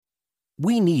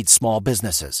We need small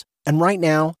businesses, and right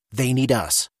now, they need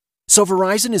us. So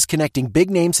Verizon is connecting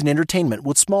big names in entertainment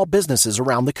with small businesses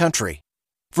around the country.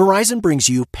 Verizon brings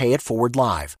you Pay It Forward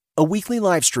Live, a weekly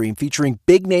live stream featuring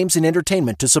big names in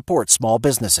entertainment to support small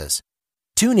businesses.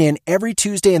 Tune in every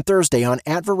Tuesday and Thursday on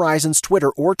 @Verizon's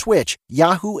Twitter or Twitch,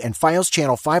 Yahoo, and Fios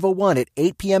Channel 501 at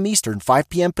 8 p.m. Eastern, 5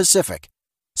 p.m. Pacific.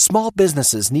 Small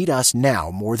businesses need us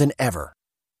now more than ever.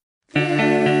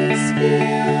 This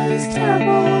feels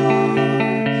terrible.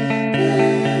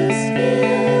 This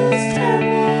feels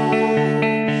terrible.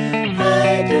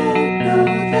 I don't know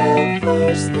the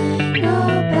first thing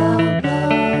about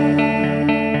love.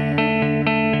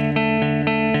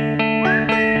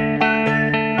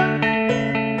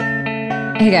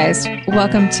 Hey guys,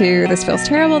 welcome to This Feels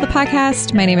Terrible, the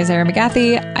podcast. My name is Erin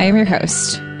McGathy. I am your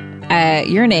host.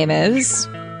 Your name is,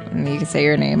 you can say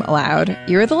your name aloud,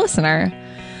 you're the listener.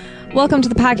 Welcome to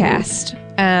the podcast.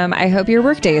 I hope your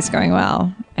workday is going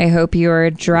well. I hope your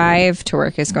drive to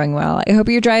work is going well. I hope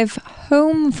your drive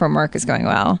home from work is going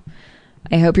well.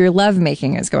 I hope your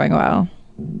lovemaking is going well.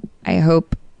 I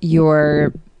hope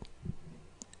you're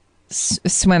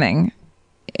swimming.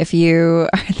 If you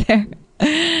are there,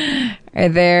 are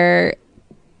there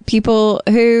people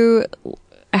who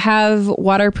have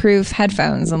waterproof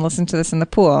headphones and listen to this in the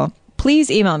pool?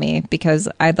 Please email me because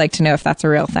I'd like to know if that's a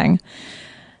real thing.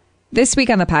 This week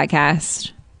on the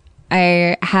podcast,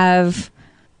 I have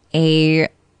a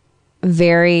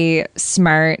very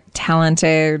smart,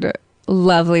 talented,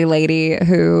 lovely lady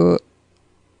who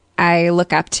I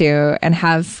look up to and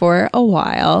have for a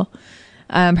while.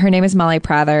 Her name is Molly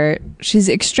Prather. She's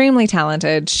extremely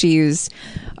talented. She's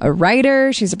a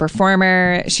writer. She's a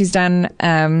performer. She's done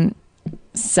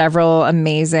several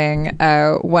amazing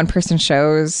one-person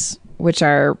shows, which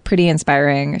are pretty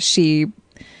inspiring. She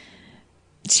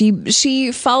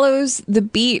follows the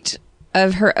beat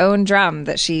of her own drum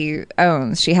that she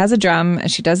owns. She has a drum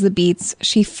and she does the beats.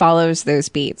 She follows those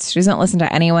beats. She doesn't listen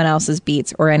to anyone else's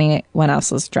beats or anyone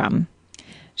else's drum.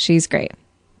 She's great.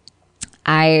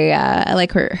 I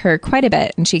like her quite a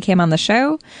bit, and she came on the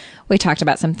show. We talked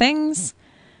about some things,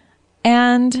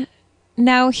 and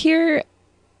now here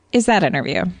is that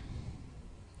interview.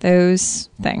 Those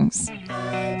things.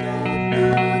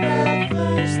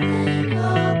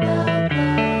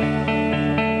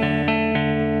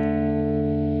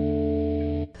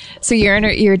 So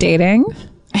you're dating?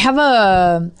 I have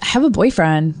a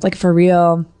boyfriend, like for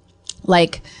real,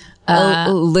 like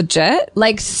legit,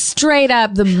 like straight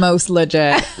up the most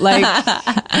legit. Like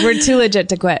we're too legit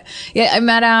to quit. Yeah, I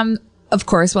met of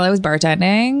course, while I was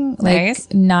bartending, like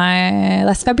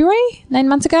last February, 9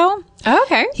 months ago. Oh,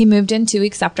 okay. He moved in 2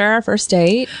 weeks after our first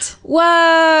date.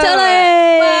 Whoa!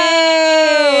 Totally! Whoa!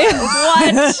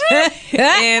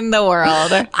 What in the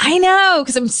world? I know,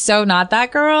 because I'm so not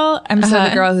that girl. I'm so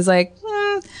the girl who's like,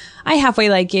 I halfway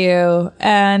like you,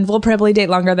 and we'll probably date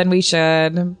longer than we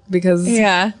should because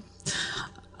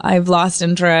I've lost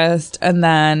interest, and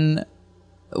then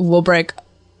we'll break.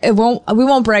 We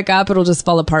won't break up. It'll just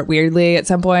fall apart weirdly at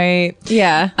some point.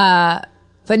 Yeah.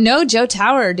 But no, Joe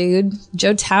Tower, dude.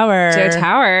 Joe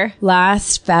Tower.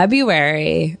 Last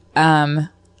February.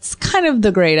 It's kind of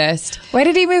the greatest. Why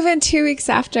did he move in 2 weeks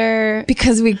after?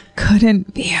 Because we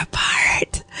couldn't be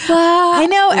apart. Wow. I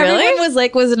know. Really? Everyone was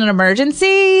like, was it an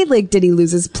emergency? Like, did he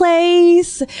lose his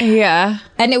place? Yeah.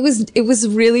 And it was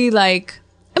really like,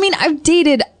 I mean, I've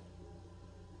dated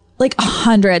like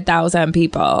 100,000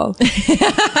 people. Like,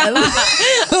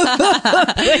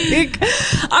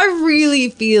 I really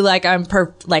feel like I'm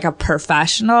like a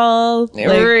professional. Like,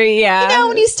 yeah. You know,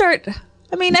 when you start,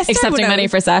 I mean, I started accepting money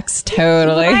for sex.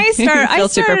 Totally. I started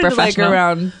super professional. like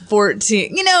around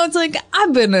 14. You know, it's like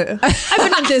I've been at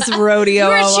this rodeo.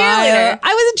 You were a cheerleader.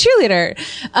 I was a cheerleader.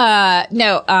 I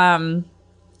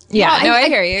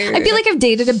hear you. I feel like I've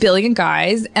dated a billion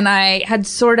guys, and I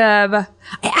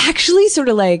actually sort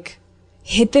of like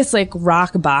hit this like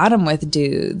rock bottom with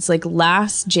dudes. Like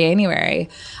last January,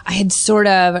 I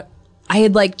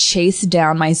had like chased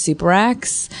down my super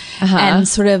ex and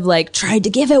sort of like tried to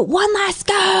give it one last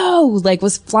go. Like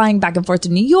was flying back and forth to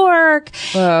New York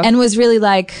and was really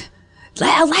like,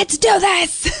 let's do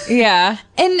this. Yeah.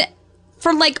 And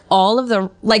for like all of the,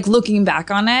 like looking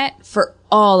back on it, for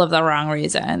all of the wrong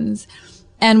reasons.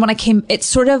 And when I came, it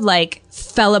sort of like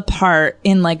fell apart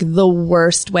in like the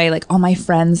worst way. Like all my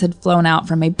friends had flown out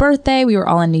for my birthday. We were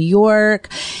all in New York.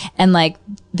 And like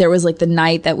there was like the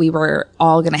night that we were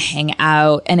all going to hang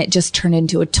out. And it just turned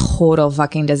into a total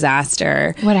fucking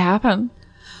disaster. What happened?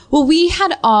 Well, we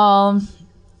had all,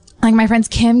 like my friends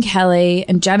Kim, Kelly,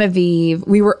 and Genevieve,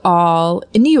 we were all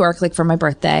in New York like for my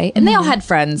birthday. And they all had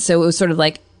friends. So it was sort of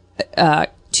like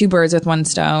two birds with one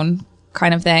stone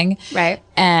kind of thing. Right.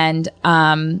 And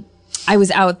I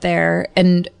was out there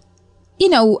and, you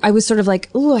know, I was sort of like,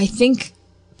 oh, I think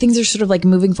things are sort of like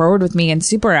moving forward with me and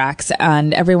Super X.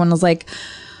 And everyone was like,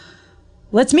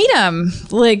 let's meet him.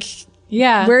 Like,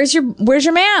 Yeah. where's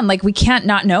your man? Like, we can't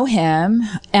not know him.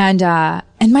 And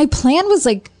my plan was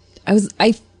like,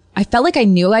 I felt like I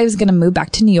knew I was going to move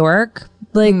back to New York,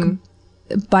 like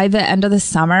by the end of the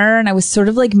summer. And I was sort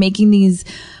of like making these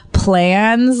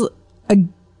plans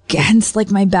against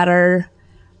like my better,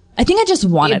 I think I just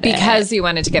wanted it. Because you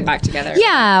wanted to get back together.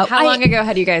 Yeah. How long ago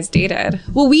had you guys dated?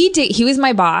 Well, he was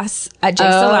my boss at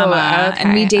Jake's Dilemma,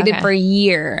 and we dated for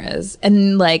years.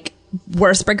 And like,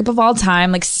 worst breakup of all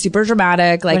time, like super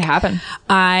dramatic. Like, What happened?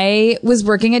 I was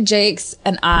working at Jake's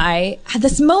and I had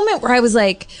this moment where I was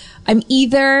like, I'm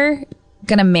either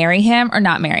gonna marry him or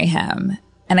not marry him.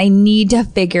 And I need to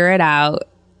figure it out.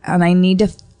 And I need to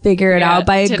figure it out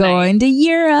by tonight. going to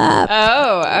Europe.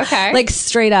 Oh, okay. Like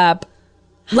straight up,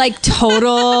 like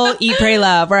total eat, pray,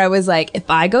 love, where I was like, if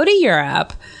I go to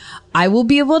Europe, I will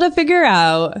be able to figure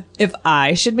out if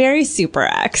I should marry Super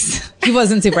X. He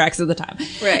wasn't Super X at the time.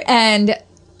 Right. And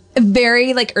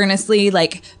very like earnestly,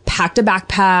 like packed a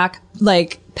backpack,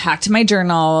 like packed my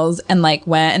journals and like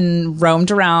went and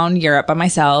roamed around Europe by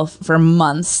myself for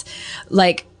months,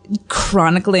 like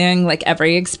chronicling like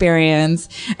every experience.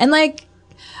 And like,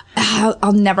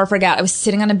 I'll never forget. I was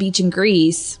sitting on a beach in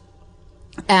Greece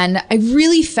and I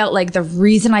really felt like the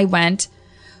reason I went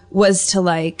was to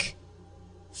like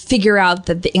figure out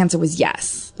that the answer was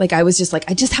yes. Like I was just like,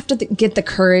 I just have to get the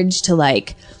courage to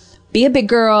like be a big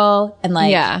girl and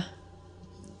like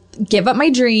give up my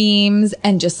dreams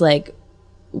and just like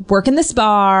work in this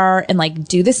bar and like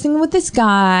do this thing with this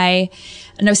guy.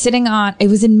 And I was it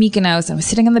was in Mykonos. I was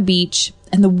sitting on the beach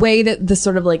and the way that the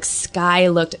sort of like sky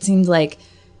looked, it seemed like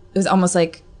it was almost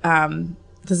like,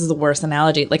 this is the worst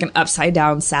analogy, like an upside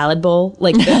down salad bowl.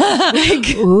 Like,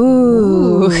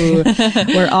 ooh,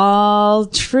 where all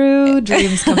true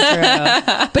dreams come true.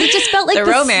 But it just felt like the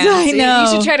this, romance. I know. You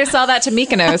should try to sell that to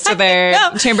Mykonos, to their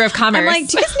Chamber of Commerce. I'm like,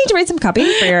 do you guys need to write some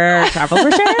copy for your travel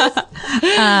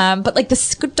brochures? But like the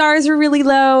stars were really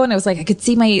low and I was like, I could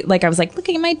see I was like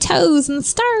looking at my toes and the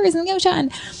stars and the ocean.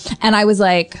 And I was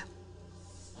like,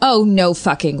 oh, no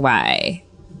fucking way.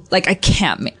 Like I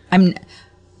can't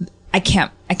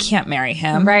marry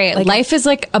him. Right. Like, Life is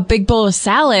like a big bowl of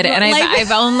salad, and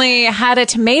I've only had a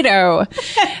tomato.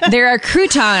 There are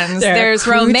croutons. There's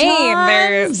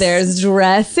romaine. There's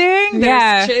dressing.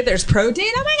 Yeah. There's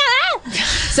protein. Oh my god.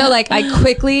 So like I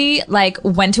quickly like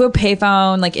went to a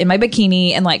payphone like in my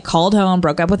bikini and like called home,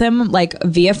 broke up with him like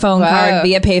via phone card,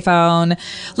 via payphone.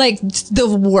 Like the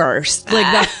worst. Like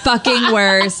the fucking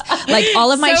worst. Like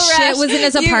all of my So shit rash. was in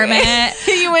his apartment.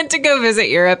 You went to go visit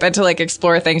Europe and to like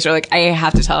explore things. You're like, I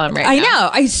have to tell him right now.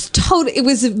 I know. It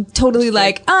was totally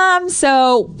like,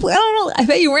 so, well, I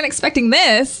bet you weren't expecting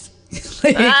this.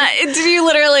 Like, Did you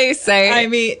literally say? I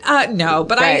mean, no,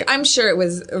 but Right. I'm sure it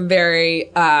was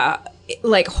very,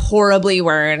 like horribly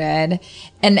worded.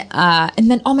 And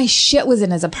then all my shit was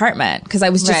in his apartment because I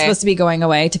was just Right. supposed to be going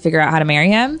away to figure out how to marry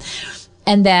him.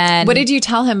 And then, What did you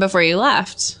tell him before you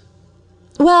left?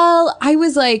 well, I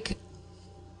was like,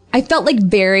 I felt like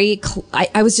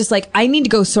I was just like, I need to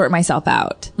go sort myself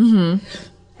out. Mm-hmm.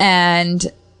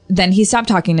 And then he stopped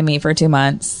talking to me for 2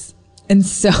 months. And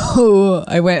so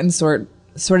I went and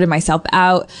sorted myself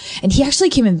out. And he actually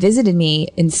came and visited me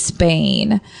in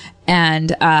Spain.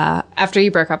 And, After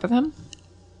you broke up with him?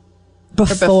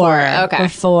 before. Okay.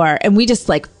 Before. And we just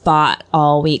like fought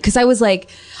all week. Cause I was like,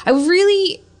 there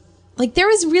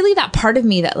was really that part of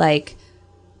me that like,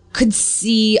 could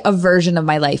see a version of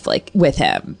my life like with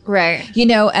him. Right. You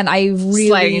know, and I really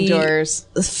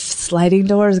sliding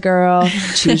doors, girl.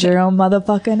 Choose your own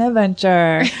motherfucking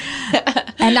adventure.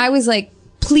 And I was like,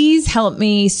 please help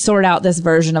me sort out this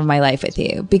version of my life with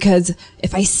you because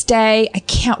if I stay, I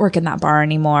can't work in that bar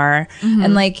anymore.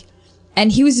 Mm-hmm.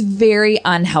 And he was very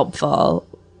unhelpful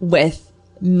with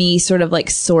me sort of like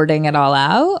sorting it all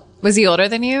out. Was he older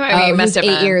than you? I mean, He you must was have 8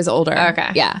 been. years older. Okay.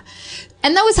 Yeah.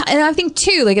 And I think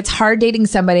too, like it's hard dating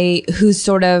somebody who's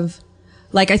sort of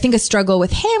like, I think a struggle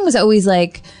with him was always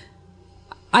like,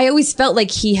 I always felt like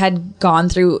he had gone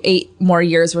through 8 more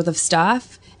years worth of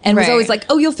stuff and was Right. always like,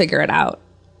 oh, you'll figure it out.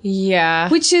 Yeah.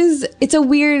 It's a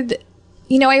weird,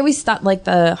 you know, I always thought like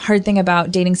the hard thing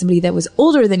about dating somebody that was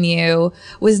older than you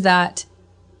was that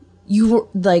you were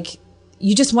like,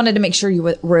 you just wanted to make sure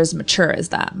you were as mature as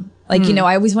them. Like, you know,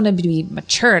 I always wanted to be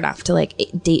mature enough to like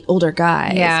date older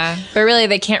guys. Yeah. But really,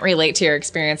 they can't relate to your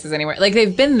experiences anymore. Like,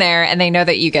 they've been there and they know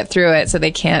that you get through it, so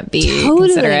they can't be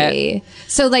considerate.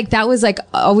 So like that was like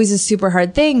always a super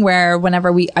hard thing where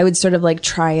whenever I would sort of like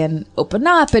try and open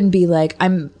up and be like,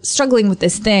 I'm struggling with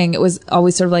this thing. It was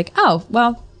always sort of like, oh,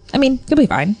 well, I mean, you'll be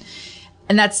fine.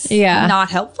 And that's not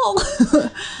helpful.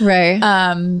 Right.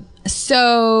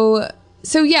 So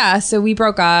we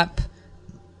broke up.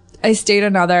 I stayed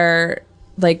another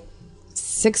like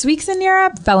 6 weeks in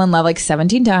Europe, fell in love like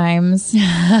 17 times.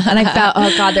 And I felt,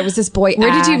 oh God, there was this boy, Where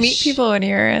Ash. did you meet people when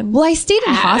you were in? Well, I stayed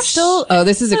in hostel. Oh,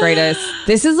 this is the greatest.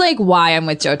 This is like why I'm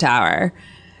with Joe Tower.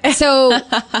 So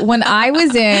when I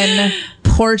was in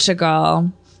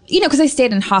Portugal, you know, because I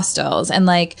stayed in hostels and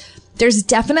like there's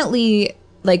definitely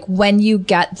like when you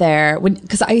get there,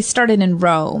 because I started in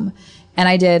Rome and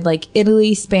I did like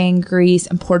Italy, Spain, Greece,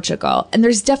 and Portugal. And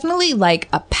there's definitely like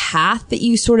a path that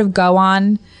you sort of go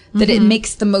on that it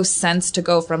makes the most sense to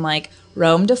go from like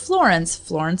Rome to Florence,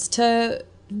 Florence to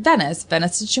Venice,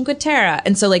 Venice to Cinque Terre.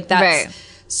 And so like that's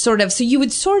sort of, so you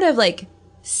would sort of like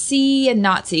see and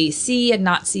not see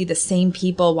the same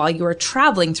people while you were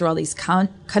traveling through all these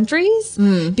countries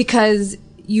because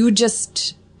you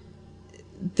just,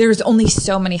 there's only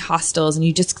so many hostels and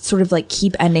you just sort of like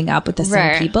keep ending up with the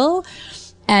same people.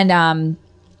 And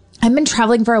I've been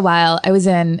traveling for a while. It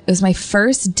was my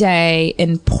first day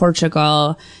in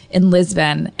Portugal in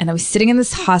Lisbon, and I was sitting in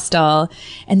this hostel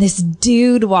and this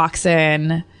dude walks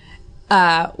in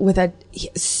with a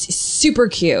super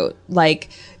cute, like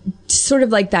sort of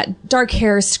like that dark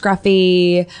hair,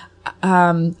 scruffy.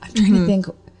 I'm trying to think.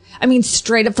 I mean,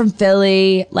 straight up from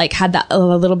Philly, like had that a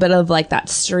little bit of like that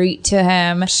street to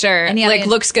him. Sure. And he like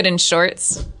looks good in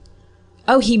shorts.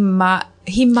 Oh, he might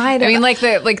have. I mean, like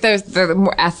the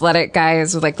more athletic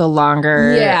guys with like the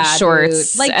longer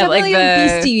shorts. Dude. Like definitely a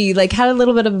beastie, like had a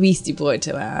little bit of a Beastie Boy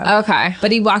to him. Okay.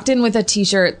 But he walked in with a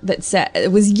t-shirt that said,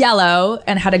 it was yellow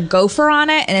and had a gopher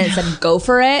on it and it said go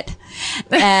for it.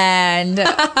 And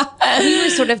we were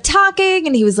sort of talking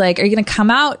and he was like, are you going to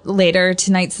come out later?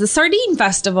 Tonight's the Sardine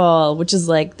Festival, which is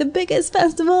like the biggest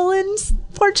festival in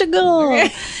Portugal.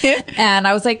 And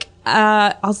I was like,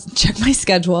 I'll check my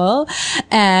schedule.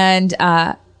 And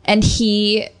as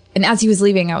he was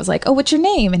leaving, I was like, oh, what's your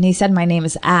name? And he said, my name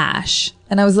is Ash.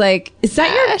 And I was like, is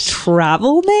that your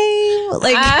travel name?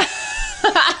 Like,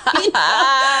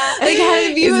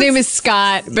 his name is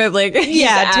Scott, but like,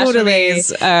 yeah, totally.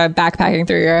 He's backpacking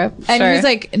through Europe. And he was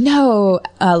like, no,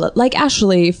 like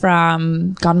Ashley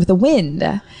from Gone with the Wind.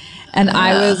 And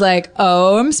I was like,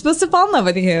 oh, I'm supposed to fall in love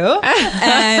with you.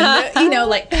 And, you know,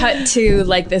 like cut to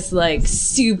like this like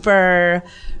super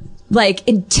like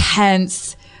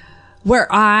intense where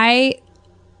I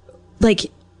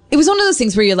like, it was one of those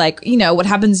things where you're like, you know, what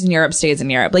happens in Europe stays in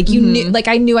Europe. Like you knew, like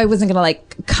I knew I wasn't going to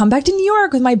like come back to New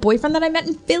York with my boyfriend that I met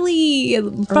in Philly,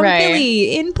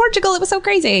 Philly, in Portugal. It was so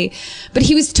crazy. But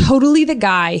he was totally the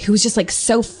guy who was just like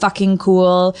so fucking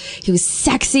cool. He was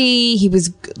sexy. He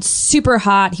was super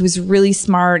hot. He was really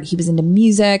smart. He was into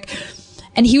music.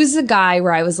 And he was the guy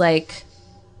where I was like,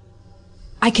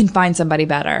 I can find somebody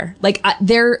better. Like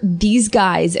these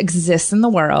guys exist in the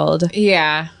world.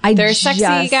 Yeah. There's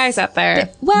sexy guys out there.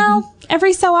 Well,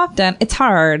 every so often it's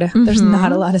hard. There's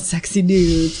not a lot of sexy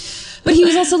dudes, but he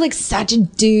was also like such a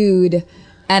dude.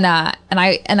 And I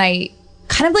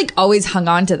kind of like always hung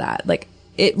on to that. Like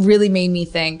it really made me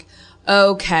think,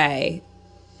 okay.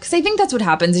 Cause I think that's what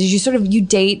happens is you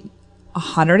date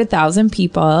 100,000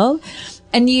 people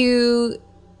and you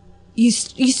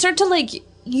start to like,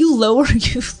 you lower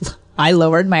your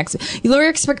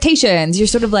expectations. You're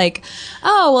sort of like,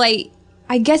 oh, well,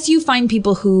 I guess you find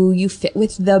people who you fit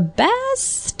with the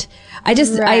best. I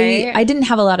didn't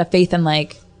have a lot of faith in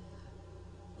like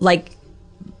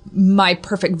my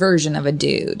perfect version of a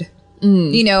dude.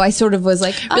 You know, I sort of was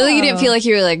like, really, you didn't feel like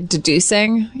you were like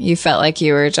deducing. You felt like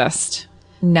you were just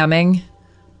numbing.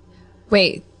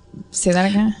 Wait, say that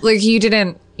again. Like you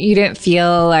didn't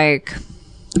feel like,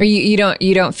 or you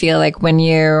don't feel like when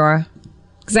you,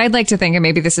 because I'd like to think, and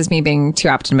maybe this is me being too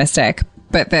optimistic,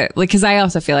 but that like, because I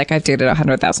also feel like I've dated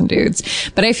 100,000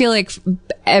 dudes, but I feel like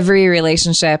every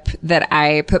relationship that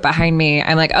I put behind me,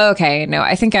 I'm like, oh, okay, no,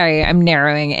 I think I'm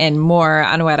narrowing in more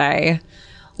on what I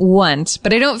want,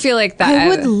 but I don't feel like that. I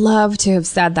would love to have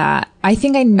said that. I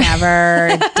think I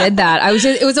never did that.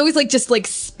 It was always like, just like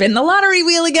spin the lottery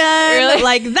wheel again. Really?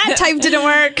 Like that type didn't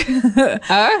work.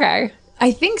 Oh, okay.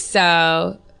 I think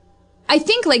so. I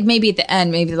think like maybe at the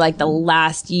end, maybe like the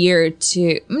last year or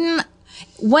two,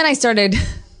 when I started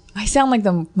I sound like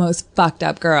the most fucked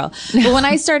up girl. But when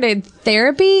I started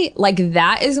therapy, like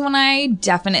that is when I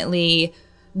definitely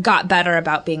got better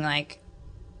about being like,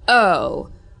 oh,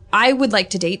 I would like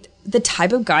to date the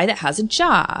type of guy that has a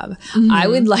job. I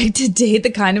would like to date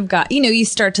the kind of guy, you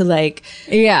start to like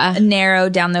narrow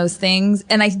down those things.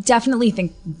 And I definitely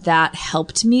think that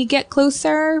helped me get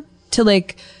closer to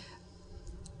like,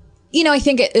 I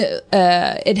think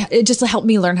it just helped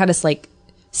me learn how to like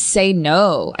say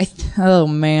no. Oh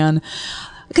man.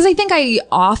 Because I think I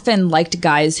often liked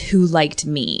guys who liked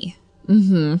me.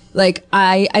 Like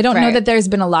I don't know that there's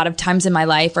been a lot of times in my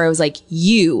life where I was like,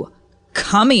 you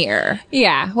come here.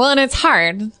 Yeah. Well, and it's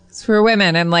hard for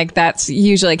women, and like that's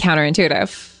usually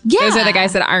counterintuitive. Yeah. Those are the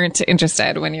guys that aren't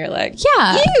interested when you're like,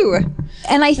 Yeah. you.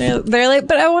 And They're like,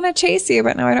 but I want to chase you,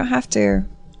 but no, I don't have to.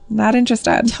 Not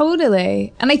interested.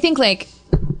 Totally. And I think like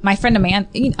my friend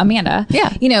Amanda.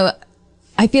 Yeah.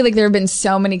 I feel like there have been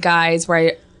so many guys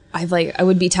where I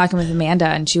would be talking with Amanda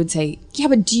and she would say, yeah,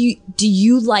 but do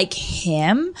you like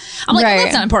him? I'm like, well,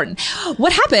 that's not important.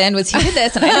 What happened was he did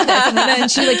this and I did this and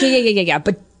she's like, yeah.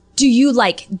 But do you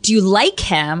like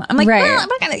him? I'm like, well, I'm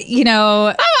not gonna,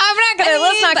 I'm not gonna,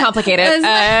 let's not complicate it.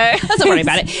 Let's not worry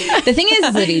about it. The thing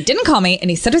is that he didn't call me and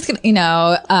he said he's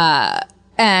gonna,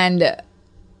 and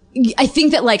I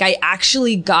think that like I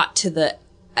actually got to the,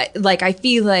 like, I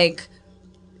feel like,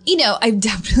 I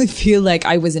definitely feel like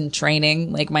I was in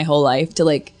training like my whole life to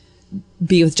like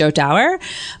be with Joe Tower,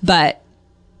 but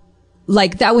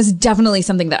like that was definitely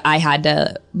something that I had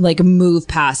to like move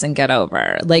past and get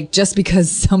over. Like just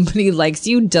because somebody likes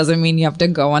you doesn't mean you have to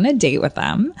go on a date with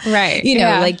them. Right.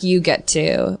 Like you get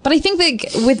to. But I think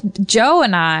like with Joe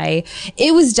and I,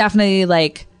 it was definitely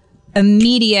like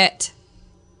immediate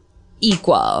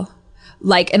equal.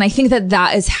 Like, and I think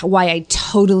that is why I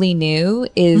totally knew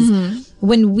is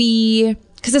when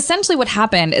because essentially what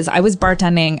happened is I was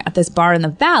bartending at this bar in the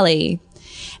Valley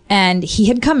and he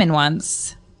had come in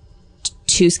once,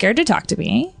 too scared to talk to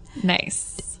me.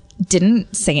 Nice.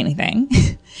 Didn't say anything.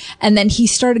 And then he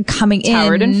started coming in.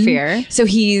 Coward in fear. So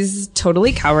he's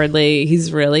totally cowardly.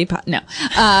 He's really, no.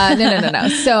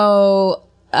 So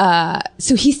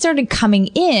he started coming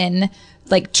in,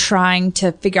 like trying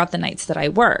to figure out the nights that I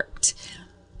worked.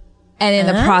 And in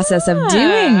the process of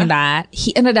doing that,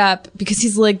 he ended up, because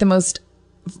he's like the most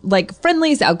like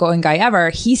friendliest, outgoing guy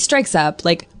ever, he strikes up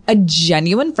like a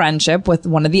genuine friendship with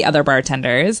one of the other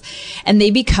bartenders and they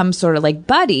become sort of like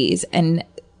buddies. And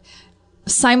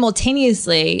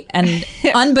simultaneously and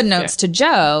unbeknownst to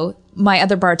Joe, my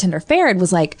other bartender Farrad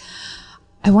was like,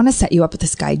 I want to set you up with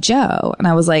this guy Joe. And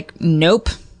I was like, nope,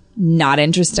 not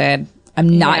interested.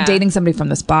 I'm not dating somebody from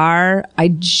this bar.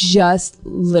 I just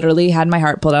literally had my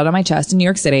heart pulled out of my chest in New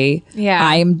York City. Yeah.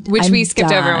 I'm we skipped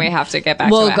done. over and we have to get back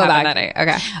we'll to go back. That night.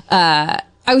 Okay.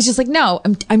 I was just like, no,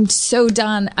 I'm so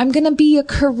done. I'm going to be a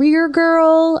career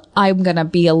girl. I'm going to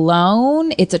be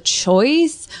alone. It's a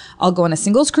choice. I'll go on a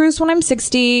singles cruise when I'm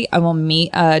 60. I will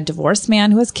meet a divorced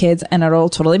man who has kids and it'll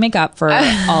totally make up for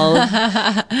all of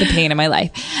the pain in my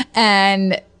life.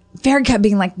 And Farrad kept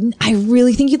being like, I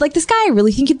really think you'd like this guy. I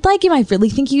really think you'd like him. I really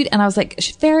think you'd. And I was like,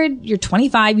 Farrad, you're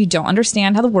 25. You don't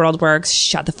understand how the world works.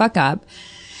 Shut the fuck up.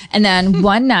 And then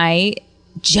one night,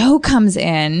 Joe comes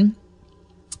in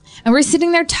and we're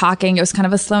sitting there talking. It was kind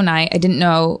of a slow night. I didn't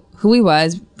know who he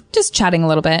was, just chatting a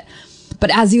little bit. But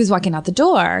as he was walking out the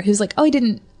door, he was like, I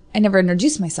never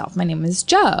introduced myself. My name is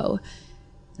Joe.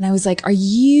 And I was like,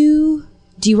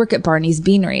 do you work at Barney's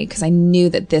Beanery? Because I knew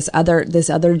that this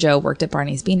other Joe worked at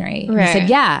Barney's Beanery. And he said,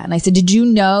 yeah. And I said, did you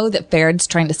know that Farrad's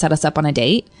trying to set us up on a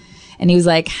date? And he was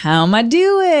like, how am I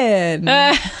doing?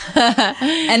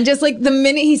 And just like the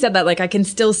minute he said that, like I can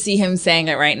still see him saying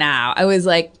it right now. I was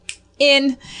like,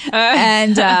 in.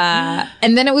 And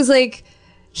then it was like,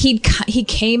 he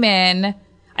came in.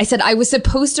 I said, I was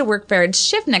supposed to work Farrad's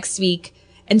shift next week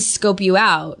and scope you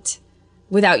out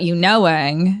without you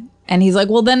knowing. And he's like,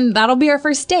 well, then that'll be our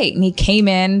first date. And he came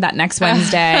in that next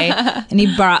Wednesday and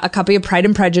he brought a copy of Pride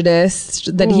and Prejudice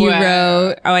that he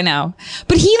wrote. Oh, I know.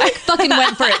 But he like fucking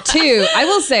went for it too. I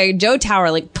will say Joe Tower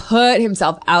like put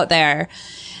himself out there.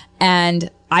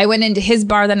 And I went into his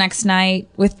bar the next night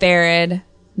with Farrad.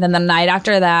 Then the night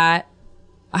after that,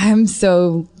 I'm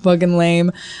so fucking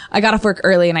lame. I got off work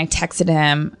early and I texted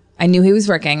him. I knew he was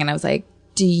working and I was like,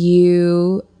 do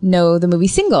you know the movie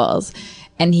Singles?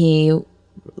 And he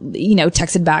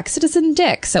texted back, Citizen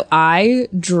Dick. So I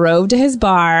drove to his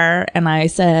bar and I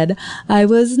said, I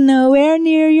was nowhere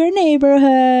near your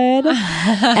neighborhood.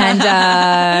 And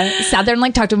sat there and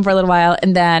like talked to him for a little while.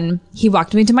 And then he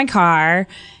walked me to my car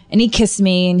and he kissed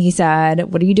me and he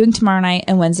said, what are you doing tomorrow night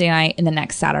and Wednesday night and the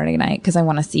next Saturday night? Because I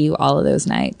want to see you all of those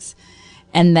nights.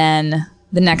 And then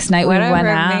the next night we What a went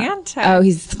romantic. out. Oh,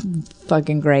 he's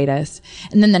fucking greatest.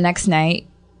 And then the next night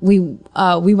we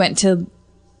went to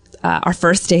our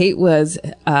first date was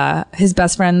his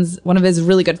best friend's, one of his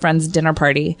really good friends' dinner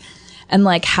party. And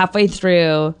like halfway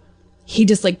through, he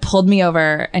just like pulled me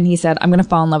over and he said, "I'm going to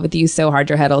fall in love with you so hard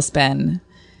your head will spin."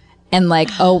 And like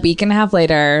a week and a half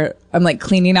later, I'm like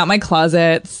cleaning out my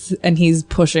closets and he's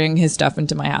pushing his stuff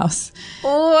into my house.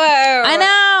 Whoa. I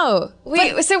know.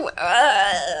 Wait,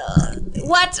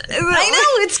 what? I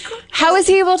know. It's How was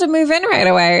he able to move in right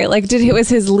away? Like, was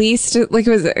his lease, did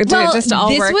it just all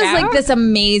this work was out? like this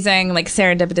amazing, like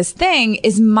serendipitous thing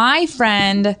is my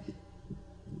friend.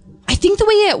 I think the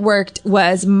way it worked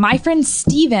was my friend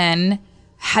Steven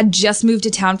had just moved to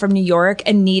town from New York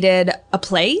and needed a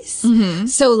place.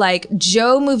 So like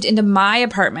Joe moved into my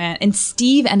apartment and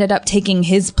Steve ended up taking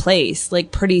his place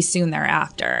like pretty soon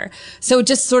thereafter. So it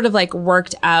just sort of like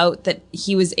worked out that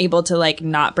he was able to like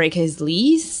not break his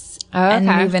lease and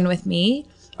okay. move in with me.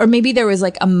 Or maybe there was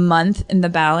like a month in the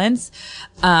balance.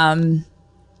 And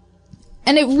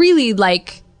it really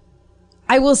like,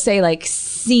 I will say like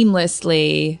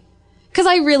seamlessly, because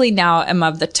I really now am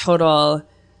of the total,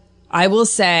 I will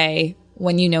say,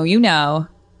 when you know, you know.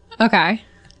 Okay.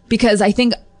 Because I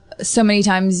think so many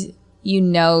times you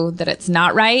know that it's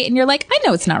not right and you're like, I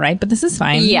know it's not right, but this is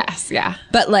fine. Yes, yeah.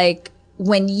 But like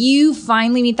when you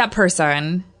finally meet that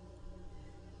person,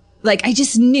 like I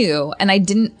just knew and I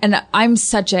didn't, and I'm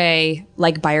such a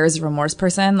like buyer's remorse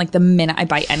person. Like the minute I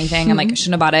buy anything, I'm like, I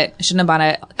shouldn't have bought it. I shouldn't have bought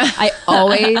it. I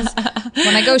always,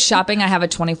 when I go shopping, I have a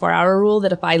 24-hour rule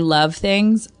that if I love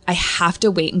things, I have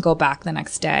to wait and go back the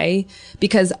next day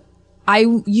because I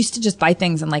used to just buy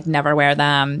things and like never wear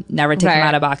them, never take them Right.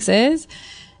 out of boxes.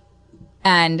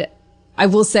 And I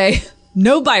will say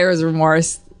no buyer's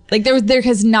remorse. Like there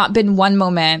has not been one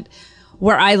moment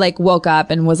where I like woke up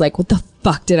and was like, what the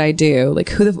fuck did I do?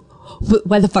 Like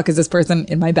why the fuck is this person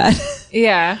in my bed?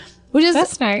 Yeah. Which is,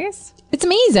 That's nice. it's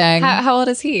amazing. How old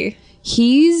is he?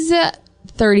 He's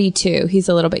 32. He's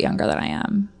a little bit younger than I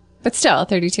am. But still,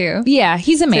 32. Yeah,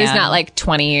 he's a man. So he's not like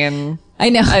 20 and... I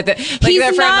know. Like He's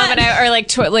there for not- a moment, or like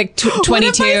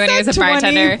 22 and he was a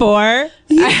bartender. 24.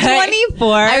 He's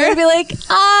 24. I would be like,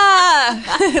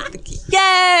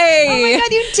 yay! Oh my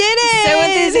God, you did it! So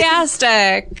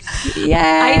enthusiastic. Yay.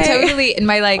 I totally, in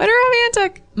my like, What a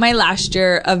romantic. my last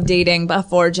year of dating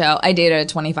before Joe, I dated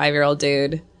a 25-year-old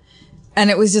dude. And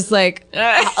it was just like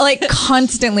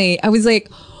constantly, I was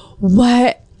like,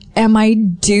 what am I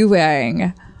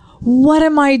doing? What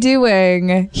am I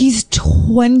doing? He's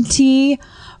 25.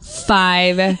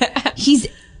 He's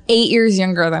 8 years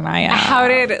younger than I am. How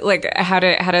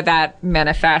did that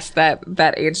manifest,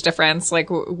 that age difference? Like,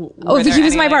 Oh, he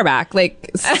was my bar back.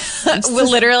 Like,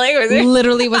 literally, was it?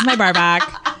 literally was my bar back.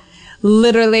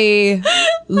 Literally,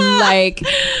 like,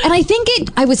 and I think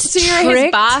I was So you're his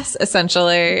tricked. boss,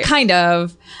 essentially. Kind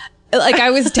of. Like I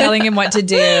was telling him what to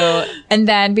do and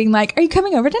then being like, "Are you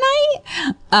coming over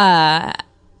tonight?"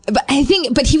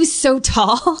 But he was so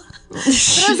tall. But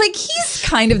I was like, he's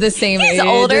kind of the same age He's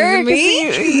older. as 'Cause me.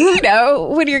 you know,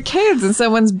 when you're kids and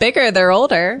someone's bigger, they're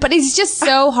older. But it's just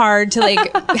so hard to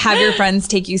like have your friends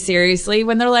take you seriously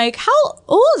when they're like, "How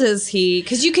old is he?"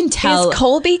 Because you can tell. Is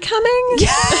Colby coming?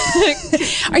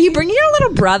 Are you bringing your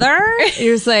little brother?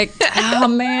 You're just like, oh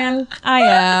man, I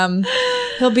am.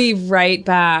 He'll be right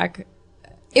back.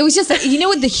 It was just, you know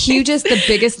what the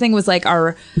biggest thing was like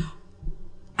our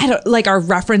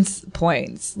reference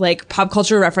points, like pop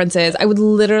culture references. I would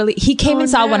literally, he came and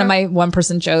saw one of my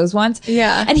one-person shows once.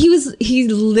 Yeah. And he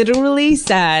literally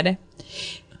said,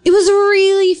 it was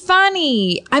really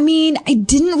funny. I mean, I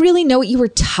didn't really know what you were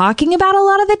talking about a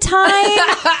lot of the time,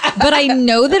 but I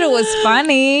know that it was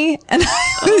funny. And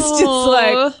I was just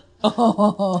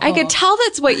like, I could tell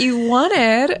that's what you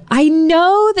wanted. I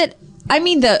know that, I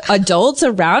mean, the adults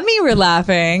around me were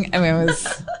laughing. I mean,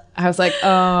 I was like,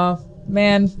 oh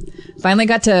man, finally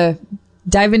got to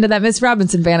dive into that Miss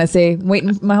Robinson fantasy.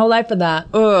 Waiting my whole life for that.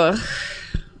 Ugh.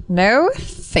 No,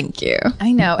 thank you.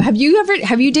 I know. Have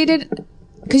you dated,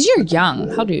 cause you're young.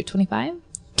 How old are you? 25?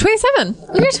 27. Oh,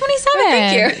 you're 27.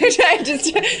 Thank you.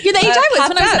 You're the age I was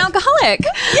when I was an alcoholic.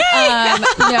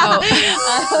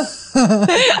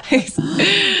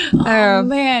 No. Oh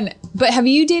man. But have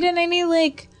you dated any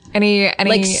like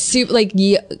super, like,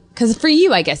 cause for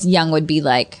you, I guess young would be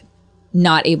like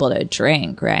not able to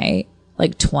drink, right?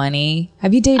 Like 20.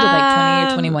 Have you dated like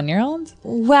 20 or 21 year olds?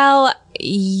 well,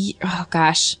 oh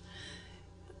gosh.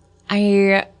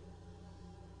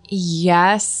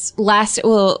 Yes.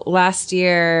 Last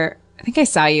year, I think I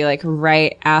saw you like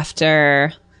right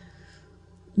after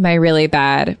my really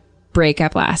bad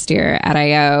breakup last year at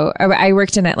IO. I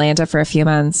worked in Atlanta for a few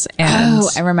months, and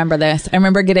I remember this. I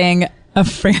remember getting a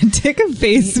frantic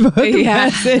Facebook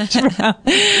message from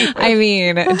I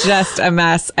mean, just a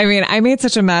mess. I mean, I made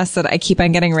such a mess that I keep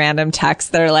on getting random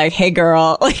texts that are like, "Hey,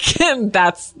 girl," like, and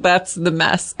that's the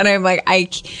mess. And I'm like,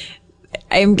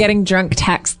 I'm getting drunk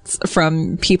texts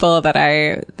from people that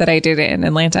I dated in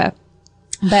Atlanta.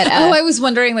 But I was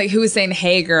wondering, like, who was saying,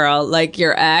 "Hey, girl," like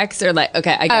your ex, or like,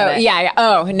 okay, I get it. Yeah.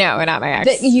 Oh, no, not my ex.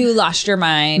 That you lost your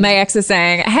mind. My ex is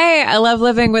saying, "Hey, I love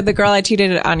living with the girl I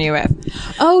cheated on you with."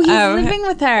 Oh, he's living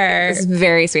with her. It's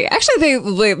very sweet. Actually,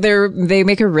 they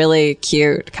make a really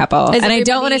cute couple. And I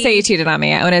don't want to say he cheated on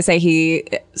me. I want to say he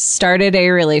started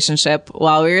a relationship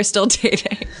while we were still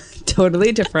dating.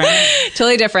 Totally different.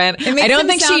 Totally different. I don't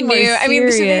think she knew. I mean,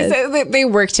 they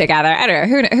work together. I don't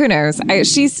know. Who knows?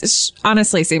 She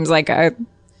honestly seems like a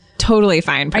totally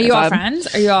fine person. Are you all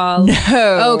friends? Are you all?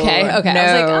 No. Okay. No. I was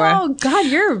like, oh God,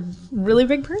 you're a really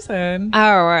big person.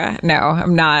 Oh, no,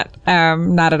 I'm not.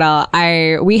 Not at all.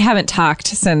 We haven't talked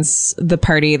since the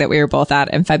party that we were both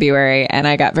at in February, and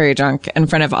I got very drunk in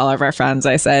front of all of our friends.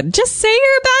 I said, "Just say you're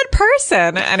a bad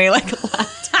person." And he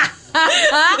laughed.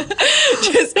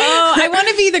 I want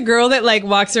to be the girl that like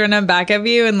walks around on back of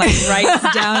you and like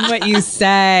writes down what you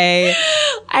say.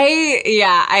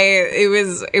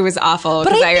 It was awful.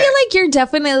 But I feel like you're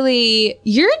definitely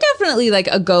like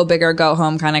a go big or go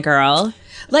home kind of girl.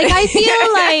 Like, I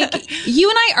feel like you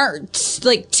and I aren't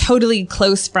like totally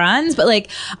close friends, but like,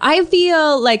 I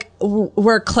feel like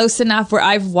we're close enough where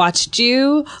I've watched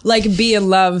you like be in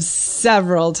love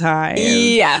several times.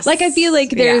 Yes. Like, I feel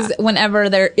like whenever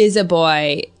there is a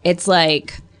boy, it's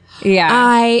like, yeah,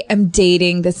 I am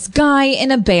dating this guy in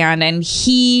a band and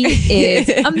he is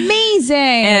amazing.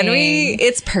 And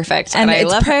it's perfect. And I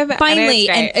love him. Finally.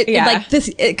 And like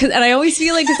this, and I always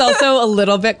feel like it's also a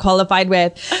little bit qualified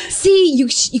with, see, you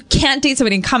can't date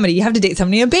somebody in comedy. You have to date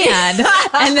somebody in a band.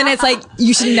 And then it's like,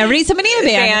 you should never date somebody in a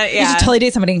band. You should totally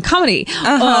date somebody in comedy.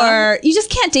 Or you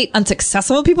just can't date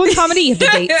unsuccessful people in comedy. You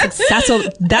have to date successful.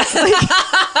 That's like,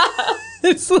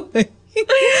 it's like,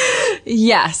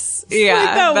 yes. Yeah.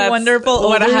 Like that wonderful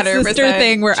older sister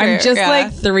thing where I'm just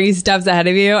like 3 steps ahead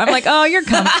of you. I'm like, oh, you're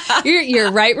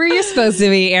right where you're supposed to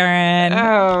be, Erin.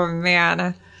 Oh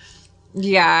man.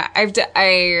 Yeah.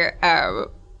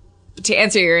 To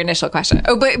answer your initial question.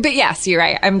 Oh, but yes, you're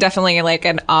right. I'm definitely like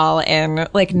an all in,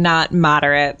 like not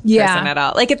moderate person at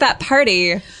all. Like at that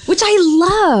party, which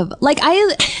I love. Like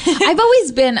I've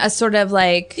always been a sort of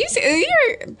like,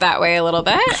 you're that way a little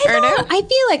bit. I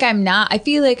feel like I'm not. I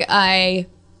feel like I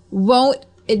won't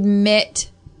admit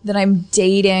that I'm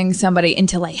dating somebody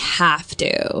until I have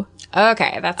to.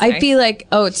 Okay, that's I nice. feel like,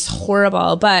 it's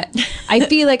horrible, but I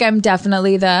feel like I'm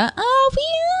definitely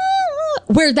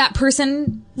where that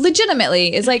person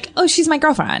legitimately is like, oh, she's my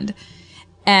girlfriend.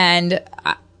 And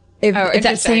if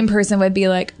that same person would be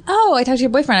like, oh, I talked to your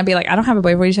boyfriend, I'd be like, I don't have a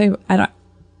boyfriend.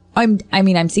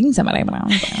 I'm seeing somebody.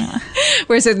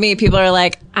 Whereas with me, people are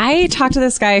like, I talked to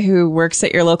this guy who works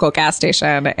at your local gas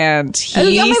station and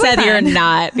he said you're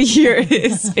not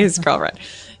his girlfriend.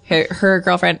 Her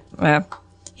girlfriend,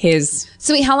 his.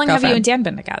 So wait, how long girlfriend. have you and Dan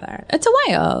been together? It's a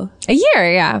while. A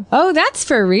year, yeah. Oh, that's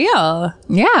for real.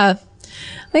 Yeah.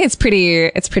 I think it's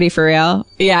pretty for real.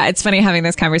 Yeah, it's funny having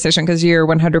this conversation because you're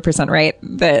 100% right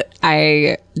that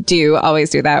I do always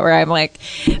do that where I'm like,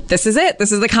 this is it.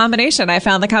 This is the combination. I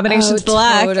found the combination to the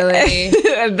luck. Totally.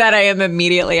 That I am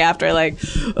immediately after like,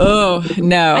 oh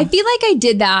no. I feel like I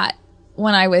did that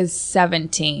when I was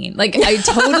 17. Like I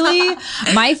totally,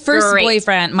 my first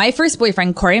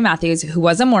boyfriend, Corey Matthews, who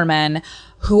was a Mormon,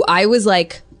 who I was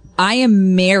like, I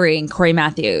am marrying Corey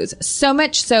Matthews. So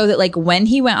much so that like when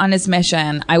he went on his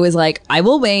mission, I was like, I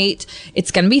will wait. It's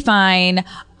going to be fine.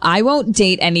 I won't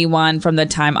date anyone from the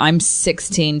time I'm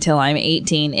 16 till I'm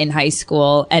 18 in high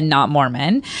school and not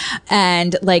Mormon.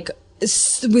 And like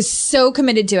was so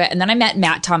committed to it. And then I met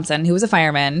Matt Thompson, who was a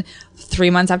fireman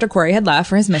 3 months after Corey had left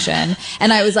for his mission.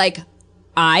 And I was like,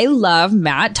 I love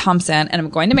Matt Thompson and I'm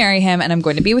going to marry him and I'm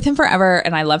going to be with him forever.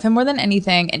 And I love him more than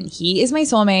anything. And he is my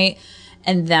soulmate.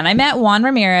 And then I met Juan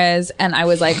Ramirez and I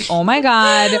was like, oh my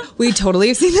God, we totally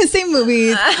have seen the same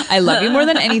movies. I love you more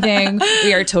than anything.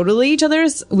 We are totally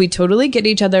we totally get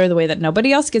each other the way that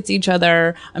nobody else gets each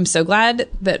other. I'm so glad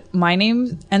that my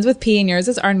name ends with P and yours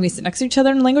is R and we sit next to each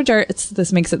other in language arts.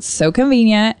 This makes it so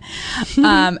convenient.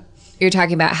 You're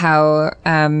talking about how,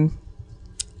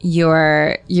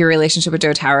 your relationship with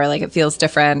Joe Tower, like it feels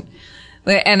different.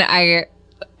 And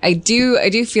I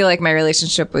do feel like my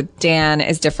relationship with Dan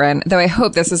is different, though I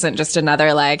hope this isn't just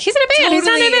another like, he's in a band, he's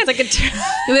not in a band. It's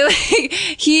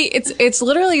like it's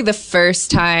literally the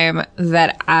first time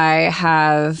that I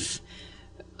have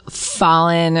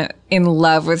fallen in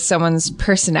love with someone's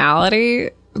personality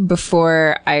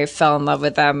before I fell in love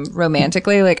with them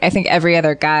romantically. Like, I think every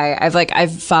other guy,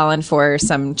 I've fallen for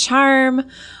some charm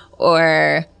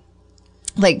or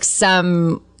like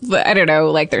some, I don't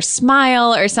know, like their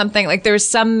smile or something. Like there's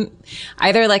some,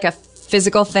 either like a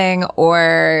physical thing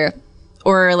or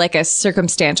like a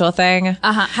circumstantial thing.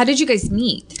 How did you guys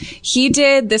meet? He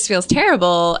did This Feels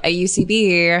Terrible at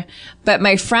UCB, but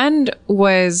my friend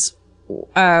was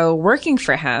working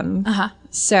for him.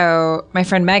 So my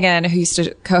friend Megan, who used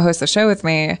to co-host the show with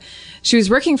me, she was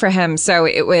working for him. So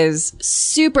it was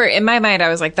super, in my mind, I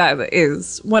was like, that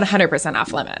is 100%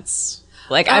 off limits.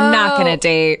 Like, I'm not going to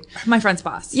date My friend's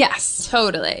boss. Yes.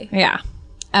 Totally. Yeah.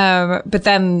 But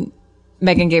then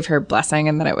Megan gave her blessing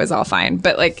and then it was all fine.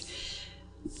 But like,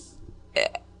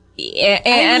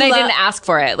 and I didn't ask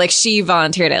for it. Like, she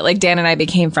volunteered it. Like, Dan and I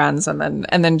became friends and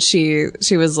then she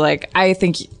was like, I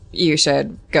think you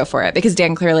should go for it, because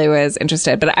Dan clearly was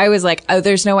interested. But I was like, oh,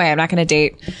 there's no way. I'm not going to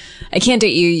date. I can't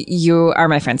date you. You are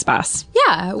my friend's boss.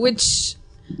 Yeah.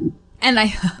 And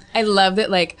I love that,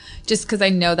 like, just because I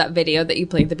know that video that you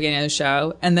played at the beginning of the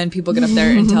show, and then people get up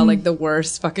there and tell, like, the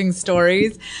worst fucking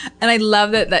stories. And I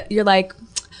love that you're like,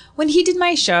 when he did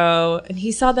my show and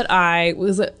he saw that I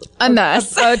was a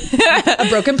mess, a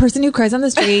broken person who cries on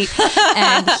the street,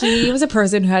 and he was a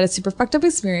person who had a super fucked up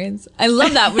experience. I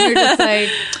love that when you're just like,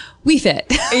 we fit.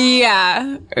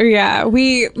 Yeah.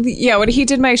 When he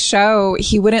did my show,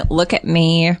 he wouldn't look at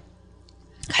me.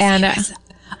 And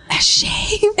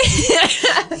ashamed.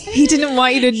 He didn't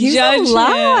want you to judge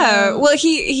him. Well,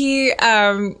 he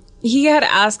had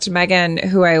asked Megan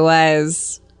who I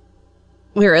was.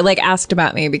 We were like asked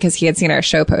about me because he had seen our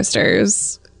show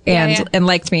posters and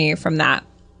liked me from that.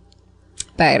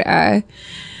 But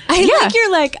like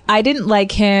you're like, I didn't like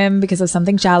him because of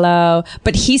something shallow,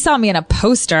 but he saw me in a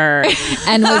poster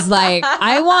and was like,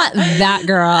 I want that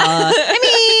girl. I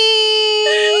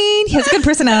mean, he has a good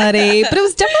personality, but it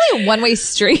was definitely a one-way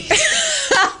street.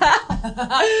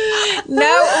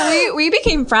 No, we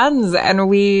became friends, and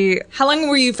How long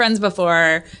were you friends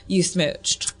before you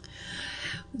smooched?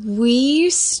 We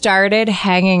started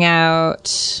hanging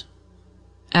out.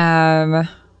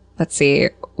 Let's see.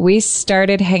 We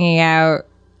started hanging out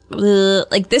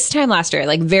like this time last year,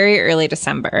 like very early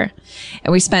December,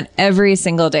 and we spent every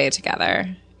single day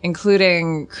together,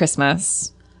 including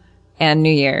Christmas and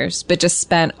New Year's, but just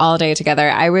spent all day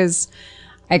together. I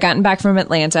gotten back from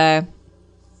Atlanta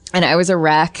and I was a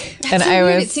wreck. That's so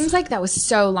weird. It seems like that was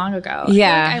so long ago.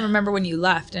 Yeah. I remember when you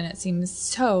left and it seems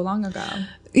so long ago.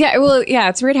 Yeah, well, yeah,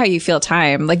 it's weird how you feel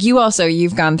time. Like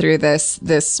you've gone through this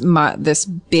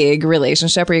big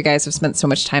relationship where you guys have spent so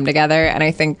much time together, and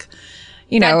I think,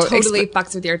 you know, that totally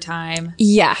fucks with your time.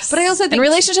 Yes, but I also think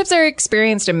relationships are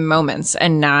experienced in moments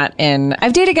and not in.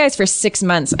 I've dated guys for 6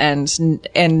 months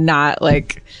and not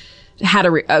like had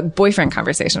a boyfriend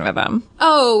conversation with them.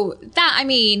 Oh,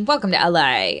 welcome to LA.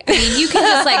 I mean, you can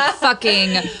just like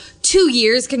fucking 2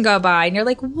 years can go by and you're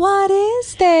like, what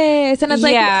is this? And it's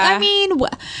like, I mean,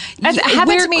 it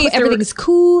happened to me. Everything's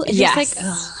cool. And yes. You're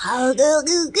just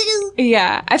like,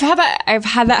 yeah. I've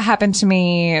had that happen to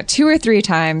me 2 or 3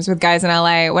 times with guys in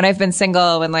LA when I've been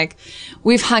single, when like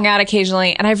we've hung out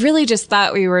occasionally, and I've really just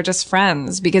thought we were just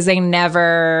friends because they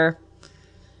never.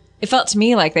 It felt to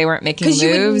me like they weren't making moves.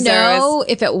 Because you would know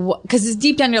because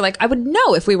deep down you're like, I would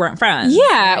know if we weren't friends.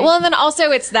 Yeah. Right? Well, and then also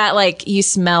it's that like, you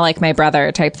smell like my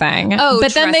brother type thing. Oh,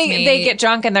 but then they get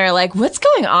drunk and they're like, what's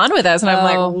going on with us? And I'm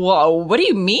like, whoa, what do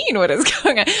you mean? What is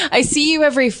going on? I see you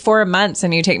every 4 months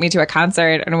and you take me to a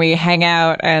concert and we hang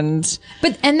out and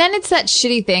then it's that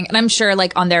shitty thing. And I'm sure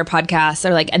like on their podcast,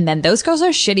 they're like, and then those girls are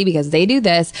shitty because they do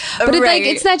this. But it's like,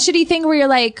 it's that shitty thing where you're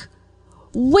like,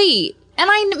 wait. And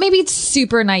maybe it's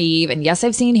super naive. And yes,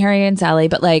 I've seen Harry and Sally,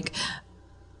 but like,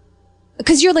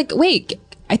 because you're like, wait,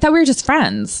 I thought we were just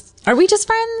friends. Are we just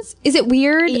friends? Is it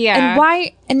weird? Yeah.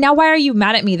 And now why are you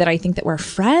mad at me that I think that we're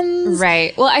friends?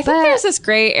 Right. Well, I think there's this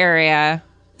gray area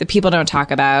that people don't talk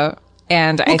about.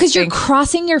 And because you're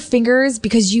crossing your fingers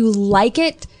because you like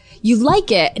it. You like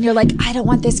it, and you're like, I don't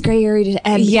want this gray area to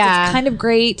end. Yeah, it's kind of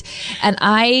great, and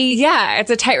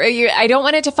it's a tight. I don't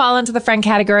want it to fall into the friend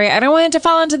category. I don't want it to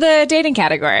fall into the dating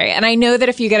category. And I know that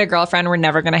if you get a girlfriend, we're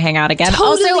never going to hang out again.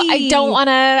 Totally. Also, I don't want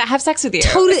to have sex with you.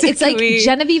 Totally, it's like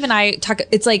Genevieve and I talk.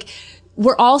 It's like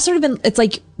we're all sort of in. It's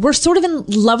like we're sort of in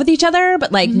love with each other,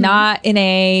 but like not in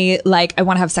a like I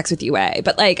want to have sex with you way.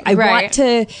 But like I want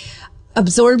to.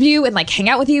 absorb you and like hang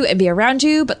out with you and be around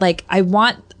you, but like I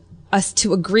want us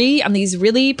to agree on these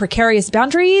really precarious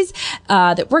boundaries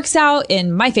that works out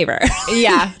in my favor.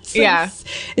 Yeah.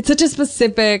 It's such a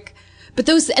specific, but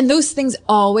those things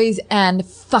always end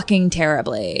fucking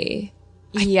terribly.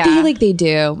 I feel like they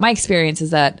do. My experience is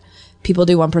that people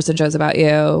do one-person shows about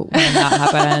you when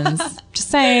that happens. Just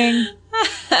saying.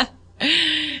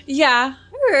 Yeah.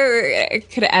 It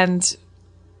could end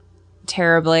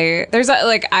terribly. There's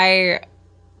I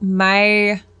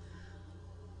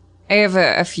have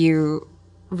a few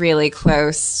really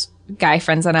close guy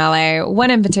friends in LA.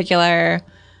 One in particular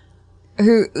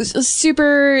who was a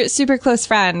super, super close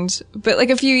friend. But like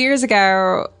a few years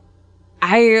ago,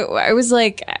 I was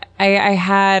like, I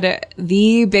had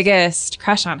the biggest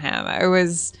crush on him. I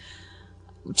was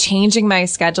changing my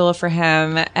schedule for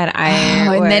him, and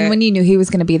and then when you knew he was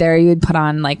going to be there, you would put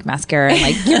on like mascara and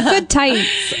like your good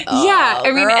tights. Yeah,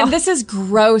 I mean, and this is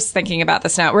gross thinking about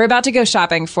this now. We're about to go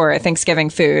shopping for Thanksgiving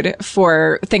food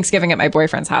for Thanksgiving at my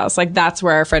boyfriend's house. Like that's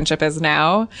where our friendship is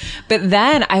now. But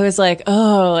then I was like,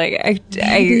 oh, like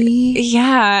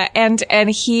yeah, and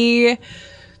he.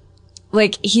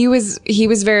 Like he was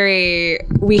very,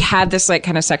 we had this like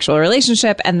kind of sexual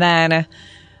relationship, and then,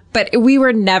 but we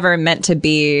were never meant to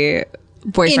be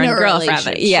boyfriend,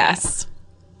 girlfriend. Yes.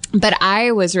 But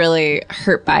I was really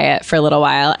hurt by it for a little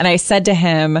while. And I said to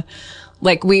him,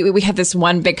 like, we had this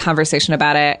one big conversation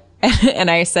about it. And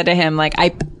I said to him, like,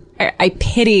 I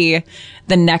pity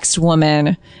the next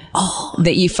woman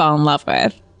that you fall in love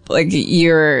with. Like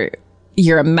you're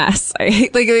a mess.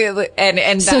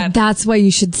 And so that's why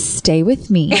you should stay with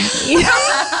me.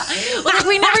 Like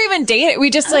we never even dated. We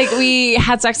just like, we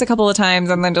had sex a couple of times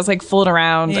and then just like fooled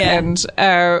around. Yeah.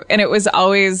 And it was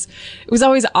always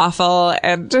awful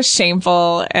and just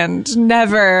shameful and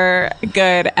never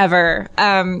good ever.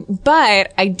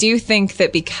 But I do think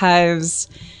that because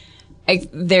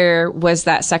there was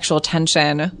that sexual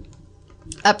tension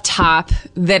up top,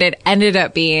 that it ended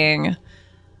up being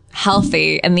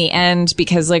healthy in the end,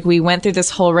 because like we went through this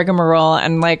whole rigmarole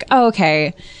and like, oh,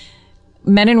 okay,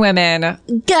 men and women,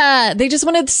 they just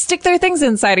want to stick their things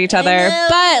inside each other.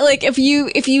 But like if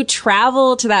you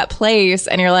travel to that place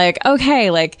and you're like, okay,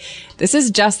 like this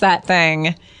is just that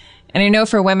thing. And I know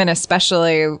for women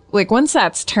especially, like once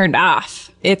that's turned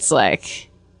off, it's like,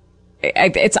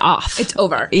 it's off. It's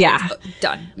over. Yeah. It's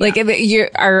done. Like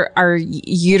our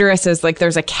uterus is like,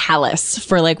 there's a callus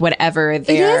for like whatever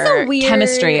their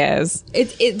chemistry is.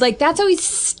 It like, that's always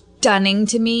stunning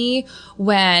to me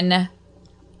when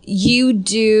you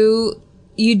do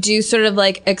sort of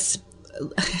like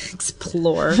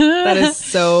explore. That is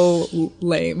so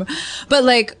lame. But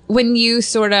like when you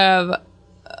sort of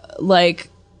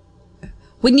like,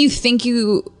 when you think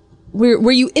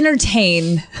where you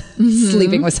entertain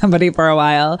sleeping with somebody for a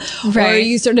while, right? Or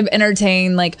you sort of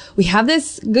entertain, like, we have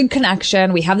this good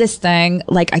connection, we have this thing,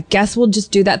 like, I guess we'll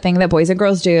just do that thing that boys and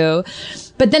girls do.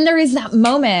 But then there is that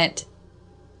moment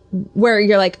where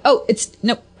you're like, oh,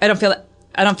 nope, I don't feel it.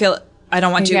 I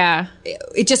don't want you. Yeah.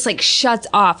 It just like shuts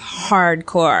off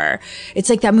hardcore. It's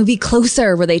like that movie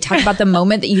Closer where they talk about the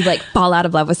moment that you like fall out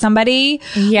of love with somebody.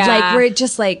 Yeah. Like where it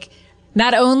just like,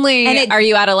 not only are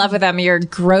you out of love with them, you're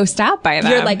grossed out by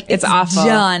them. you're like, it's awful.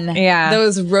 done. Yeah.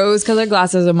 Those rose-colored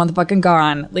glasses are motherfucking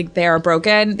gone. Like, they are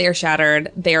broken. They are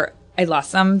shattered. I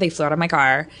lost them. They flew out of my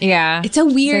car. Yeah. It's a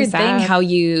weird So thing sad.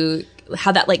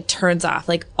 how that like turns off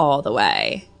like all the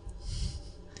way.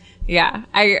 Yeah.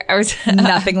 I was,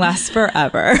 Nothing lasts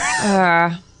forever.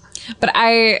 but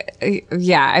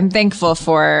I'm thankful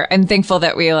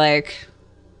that we like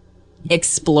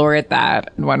explored that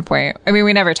at one point. I mean,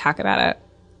 we never talk about it.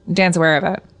 Dan's aware of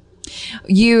it.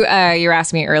 You were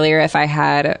asking me earlier if I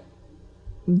had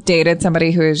dated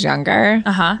somebody who was younger.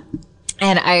 Uh-huh.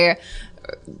 And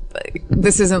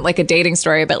this isn't like a dating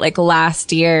story, but like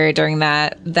last year during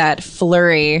that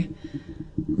flurry,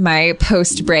 my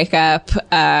post breakup,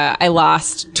 I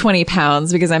lost 20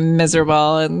 pounds because I'm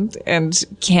miserable and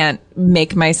can't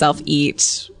make myself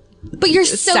eat. But you're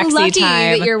so Sexy lucky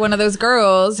time. that you're one of those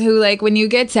girls who like when you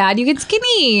get sad, you get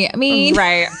skinny. I mean,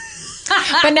 Right.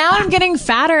 But now I'm getting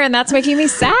fatter and that's making me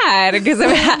sad because I'm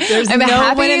no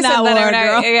happy. one in that so then war, I'm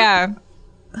not- girl. Yeah.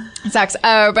 It sucks.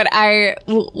 Oh, but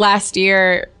last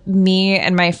year, me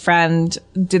and my friend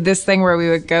did this thing where we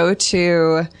would go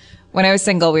to, when I was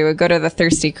single, we would go to the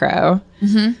Thirsty Crow,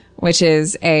 which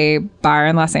is a bar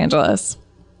in Los Angeles.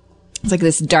 It's like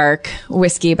this dark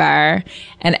whiskey bar.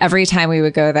 And every time we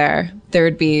would go there, there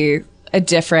would be a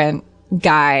different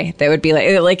guy that would be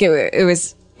like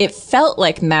it felt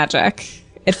like magic.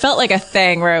 it felt like a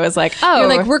thing where it was like, oh, You're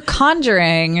like, we're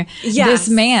conjuring Yes. this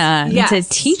man Yes. to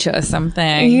teach us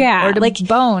something. Yeah, Or to like,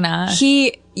 bone us.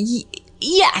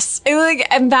 yes.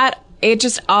 And that it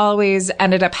just always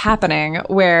ended up happening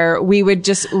where we would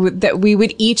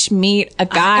each meet a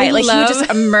guy. He would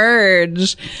just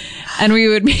emerge and we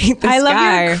would meet this I love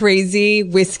guy. your crazy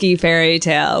whiskey fairy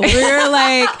tale. We were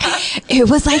like, it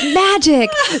was like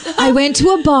magic. I went to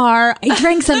a bar, I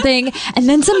drank something, and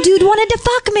then some dude wanted to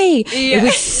fuck me. It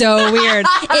was so weird.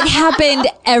 It happened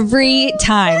every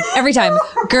time. Every time.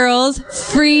 Girls,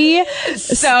 free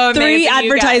So free amazing, you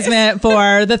advertisement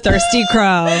for the Thirsty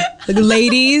Crow.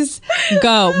 Ladies,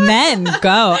 go. Men,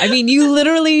 go. I mean, you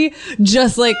literally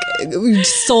just like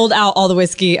sold out all the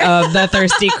whiskey of the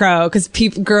Thirsty Crow because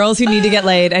girls who need to get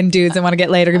laid and dudes that want to get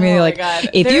laid are gonna be like,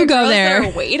 if There you are go girls there,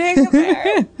 that are waiting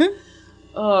there.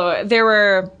 Oh, there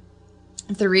were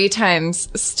 3 times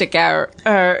stick out.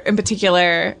 In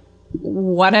particular,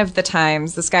 one of the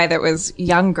times, this guy that was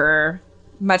younger,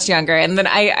 much younger, and then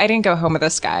I didn't go home with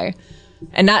this guy.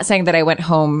 And not saying that I went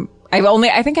home. I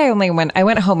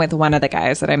went home with one of the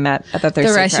guys that I met at the Thirsty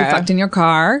the rest you Crow. fucked in your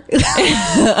car.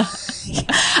 I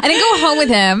didn't go home with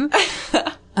him.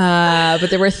 But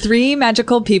there were 3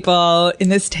 magical people in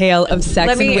this tale of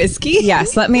sex and whiskey.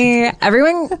 Yes,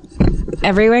 everyone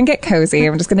get cozy.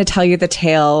 I'm just going to tell you the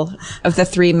tale of the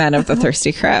 3 men of the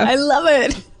Thirsty Crow. I love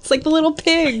it. It's like the little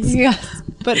pigs. Yes.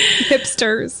 But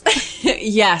hipsters.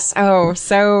 Yes. Oh,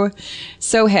 so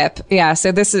hip. Yeah.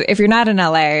 So this is, if you're not in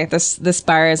LA, this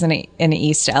bar is in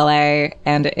East LA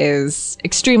and is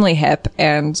extremely hip,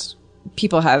 and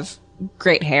people have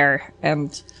great hair,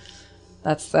 and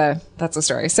that's the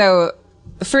story. So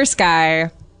the first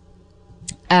guy,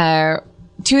 2 of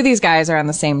these guys are on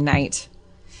the same night.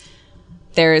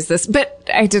 There is this, but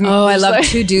I didn't. Oh, I love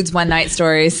 2 dudes one night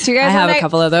stories. 2 guys I one have night. a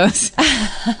couple of those.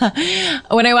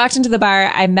 When I walked into the bar,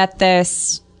 I met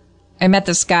this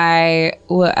guy.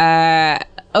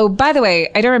 Oh, by the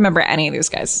way, I don't remember any of these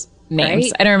guys'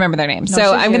 names. Right? I don't remember their names. No, so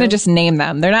should I'm going to you? just name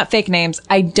them. They're not fake names.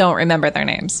 I don't remember their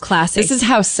names. Classic. This is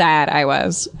how sad I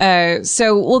was.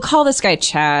 So we'll call this guy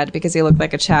Chad because he looked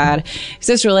like a Chad. He's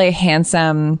this really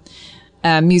handsome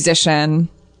musician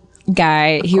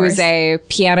guy. He was a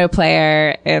piano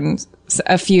player in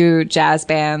a few jazz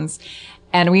bands.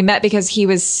 And we met because he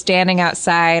was standing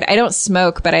outside. I don't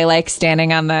smoke, but I like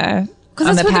standing on the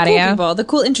patio. The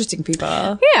cool, interesting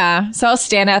people. Yeah. So I'll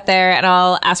stand out there and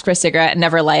I'll ask for a cigarette and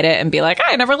never light it and be like,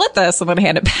 I never lit this, and then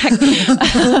hand it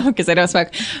back because I don't smoke.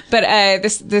 But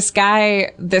this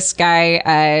guy,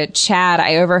 Chad,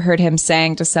 I overheard him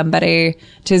saying to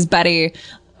his buddy,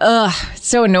 ugh, it's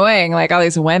so annoying. Like all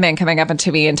these women coming up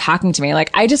to me and talking to me. Like,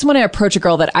 I just want to approach a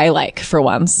girl that I like for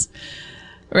once.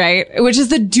 Right? Which is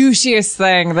the douchiest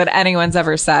thing that anyone's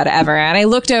ever said ever. And I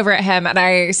looked over at him and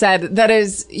I said,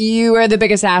 you are the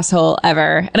biggest asshole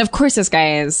ever. And of course this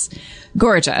guy is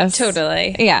gorgeous.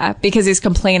 Totally. Yeah. Because he's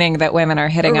complaining that women are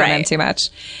hitting on him too much.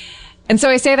 And so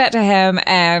I say that to him,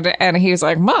 and he was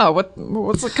like, "Ma,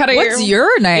 what's the cut of What's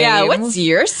your name? Yeah, what's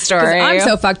your story?" I'm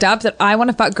so fucked up that I want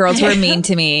to fuck girls who are mean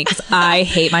to me because I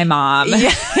hate my mom.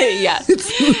 Yes.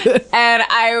 And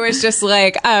I was just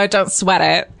like, "Oh, don't sweat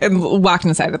it," and walked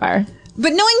inside the bar.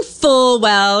 But knowing full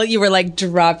well you were like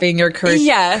dropping your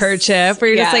kerchief, where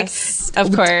you're just like,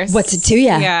 of course, what's it to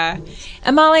ya? Yeah.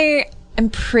 And Molly, I'm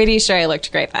pretty sure I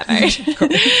looked great that night.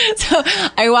 So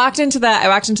I walked into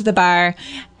the bar,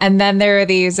 and then there were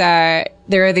these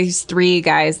 3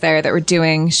 guys there that were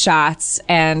doing shots,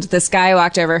 and this guy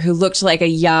walked over who looked like a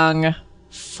young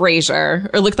Frasier,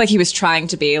 or looked like he was trying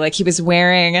to be. Like he was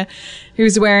wearing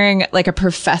like a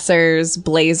professor's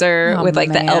blazer with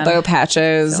like the elbow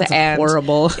patches. Sounds and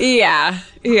horrible. Yeah.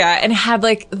 Yeah. And had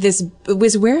like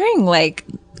was wearing like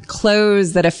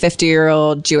clothes that a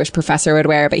 50-year-old Jewish professor would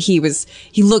wear, but he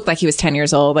looked like he was 10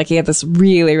 years old. Like he had this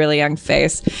really, really young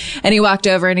face. And he walked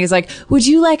over and he's like, "Would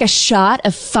you like a shot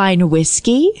of fine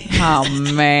whiskey?" Oh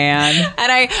man.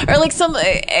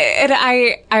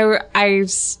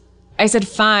 I said,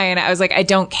 "Fine." I was like, "I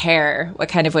don't care what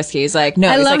kind of whiskey." He's like, "No."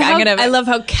 I I love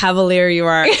how cavalier you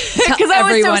are. Because I was so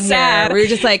everyone sad. here, we were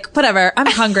just like, whatever. I'm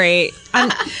hungry.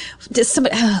 I'm just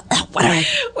somebody. Whatever.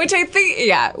 Which I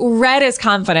think, read as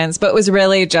confidence, but was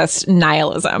really just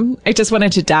nihilism. I just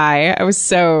wanted to die. I was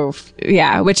so,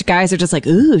 which guys are just like,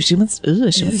 she wants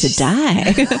to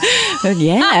die.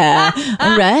 Yeah.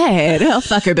 All right. I'll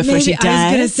fuck her before she dies.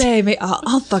 I was gonna say,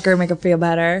 I'll fuck her, make her feel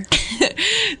better.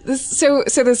 So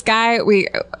this guy,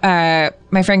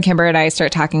 my friend Kimber and I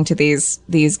start talking to these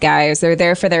guys. They're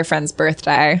there for their friend's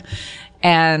birthday.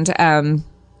 And,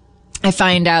 I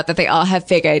find out that they all have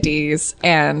fake IDs,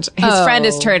 and his friend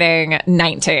is turning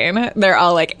 19. They're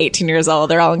all like 18 years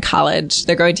old. They're all in college.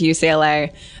 They're going to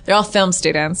UCLA. They're all film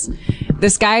students.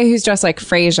 This guy who's dressed like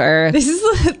Frasier.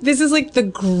 This is like the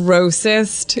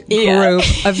grossest group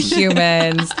of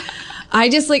humans. I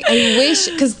wish,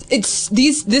 because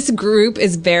this group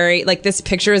is very, like, this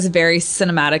picture is very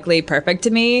cinematically perfect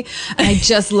to me. And I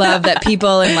just love that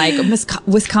people in like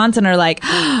Wisconsin are like,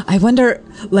 I wonder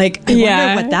what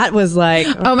that was like.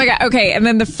 Oh my God. Okay. And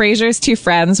then the Frasier's two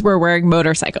friends were wearing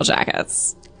motorcycle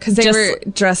jackets. Because they were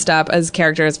dressed up as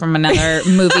characters from another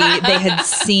movie they had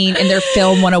seen in their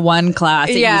Film 101 class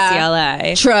at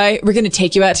UCLA. Troy, we're going to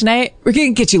take you out tonight. We're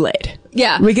going to get you laid.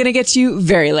 Yeah. We're going to get you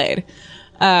very laid.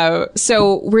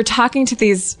 So I'm talking to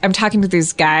these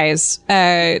guys,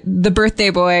 the birthday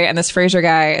boy and this Frasier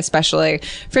guy, especially.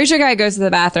 Frasier guy goes to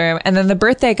the bathroom, and then the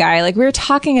birthday guy, like we were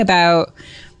talking about,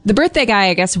 the birthday guy,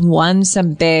 I guess, won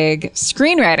some big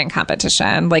screenwriting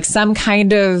competition, like some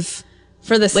kind of,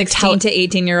 for the 16 to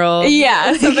 18-year-old.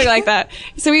 Yeah, something like that.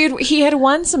 So he had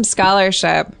won some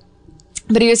scholarship.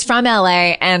 But he was from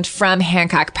LA and from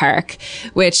Hancock Park,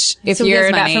 which if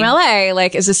you're not from LA,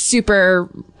 like is a super,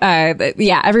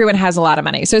 everyone has a lot of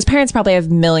money. So his parents probably have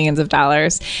millions of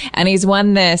dollars, and he's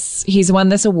won this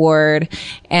award.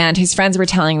 And his friends were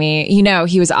telling me,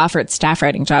 he was offered staff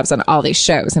writing jobs on all these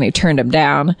shows and he turned them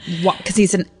down. What? Because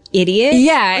he's an idiot?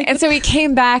 Yeah. And so he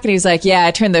came back and he was like, yeah,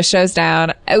 I turned those shows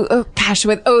down. It was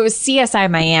CSI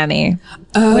Miami.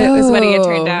 Oh, was what he had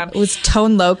turned down. Was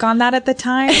Tone Loc on that at the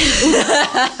time?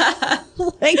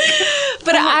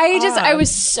 I was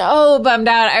so bummed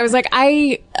out. I was like,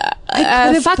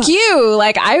 fuck you.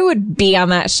 Like, I would be on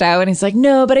that show. And he's like,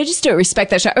 no, but I just don't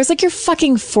respect that show. I was like, you're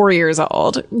fucking 4 years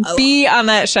old. Be on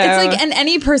that show. It's like, and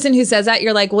any person who says that,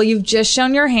 you're like, well, you've just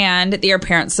shown your hand that your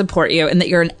parents support you and that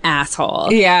you're an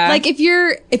asshole. Yeah. Like, if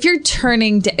you're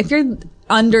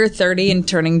under 30 and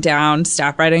turning down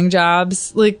staff writing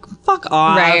jobs, like, fuck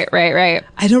off. Right.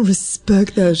 I don't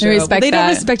respect that show. They don't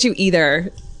respect you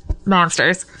either.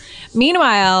 Monsters.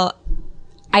 Meanwhile,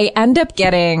 I end up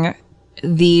getting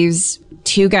these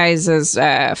two guys'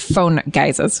 I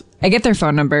get their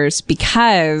phone numbers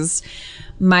because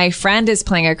my friend is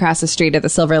playing across the street at the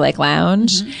Silver Lake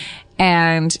Lounge,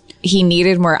 and he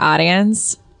needed more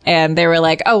audience. And they were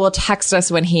like, oh, well, text us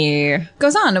when he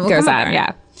goes on.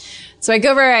 Yeah. So I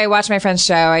go over, I watch my friend's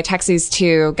show. I text these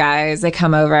two guys. They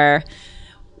come over.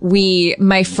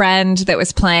 My friend that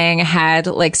was playing had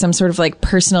like some sort of like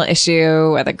personal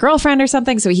issue with a girlfriend or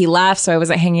something. So he left. So I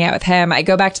wasn't hanging out with him. I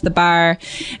go back to the bar.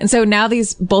 And so now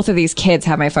both of these kids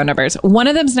have my phone numbers. One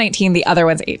of them's 19. The other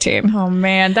one's 18. Oh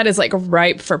man, that is like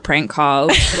ripe for prank calls.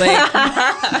 Like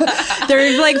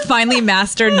they're like finally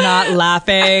mastered not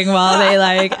laughing while they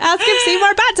like ask if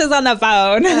Seymour Batts is on the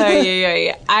phone.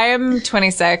 Yeah. I am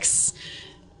 26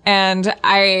 and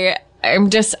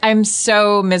I'm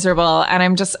so miserable, and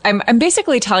I'm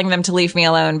basically telling them to leave me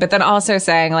alone, but then also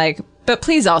saying like, but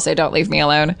please also don't leave me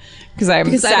alone because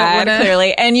sad,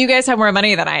 clearly. And you guys have more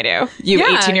money than I do. You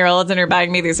 18-year-olds, and are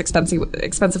buying me these expensive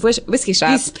whiskey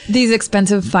shots. These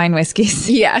expensive fine whiskeys.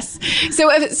 Yes. So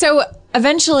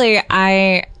eventually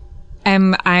I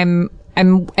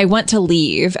want to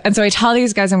leave. And so I tell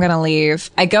these guys I'm going to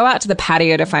leave. I go out to the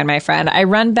patio to find my friend. I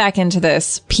run back into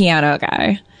this piano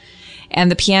guy. And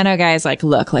the piano guy is like,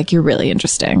 look, like, you're really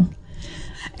interesting.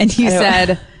 And you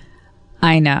said,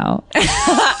 I know.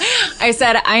 I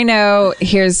said, I know.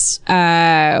 Here's,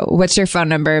 what's your phone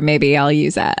number? Maybe I'll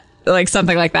use that. Like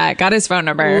something like that. Got his phone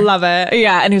number. Love it.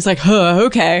 Yeah. And he was like, huh,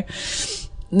 okay.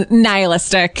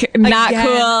 Nihilistic, not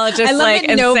cool. Just I love like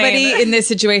that nobody in this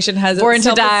situation has Born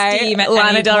to Die.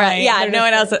 Lana Del Rey. Yeah, no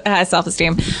one else has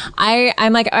self-esteem.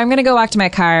 I'm like, I'm gonna go walk to my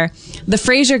car. The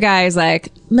Frasier guy is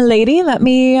like, "Milady, let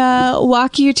me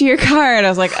walk you to your car." And I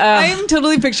was like, I'm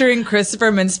totally picturing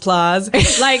Christopher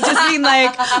Mintz-Plasse, like just being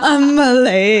like,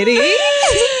 "Milady."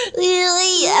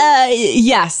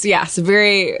 Yes,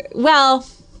 very well.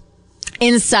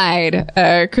 Inside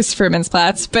Christopher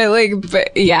Mintz-Plasse,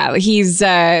 but yeah, he's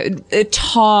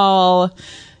tall,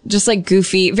 just like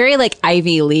goofy, very like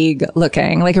Ivy League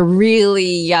looking, like a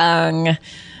really young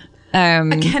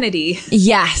a Kennedy.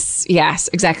 Yes,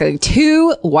 exactly.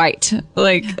 Too white,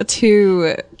 like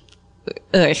too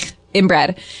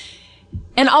inbred.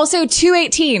 And also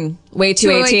 218. Way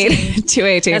 218.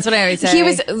 218. That's what I always say. He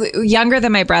was younger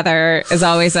than my brother, is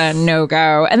always a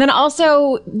no-go. And then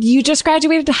also, you just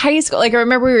graduated to high school. Like, I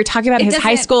remember we were talking about his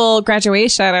high school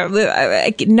graduation.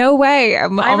 No way.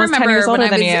 I'm almost 10 years older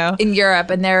than you. In Europe,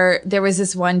 and there was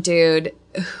this one dude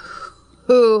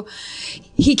who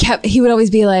he would always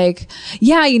be like,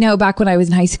 yeah, you know, back when I was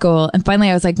in high school. And finally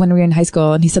I was like, when were you in high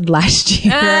school? And he said last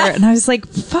year. And I was like,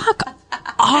 fuck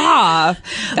off.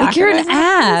 Like, you're an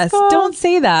ass. Don't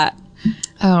say that.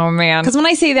 Oh man. Because when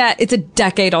I say that, it's a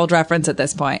decade-old reference at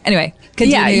this point. Anyway,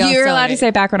 continue. Yeah, I'll you're allowed celebrate. to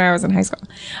say back when I was in high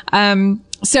school.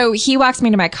 So he walks me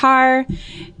to my car,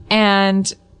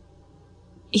 and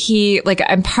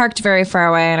I'm parked very far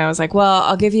away, and I was like, well,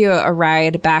 I'll give you a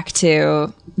ride back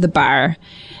to the bar.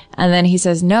 And then he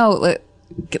says, no,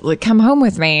 come home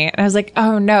with me. And I was like,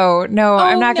 oh no,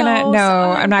 I'm not gonna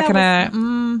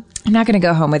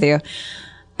go home with you.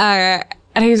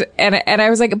 And I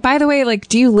was like, by the way, like,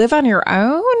 do you live on your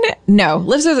own? No,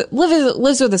 lives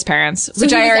with his parents,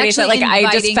 which he I was already said. Like, I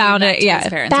just inviting found you it, back to yeah, his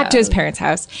parents' back to his house. parents'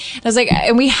 house. And I was like,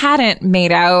 and we hadn't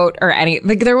made out or any,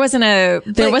 like, there wasn't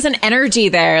energy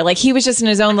there. Like, he was just in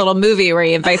his own little movie where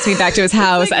he invites me back to his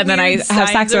house, and then I have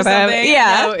sex with him.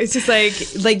 Yeah, No, it's just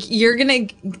like you're gonna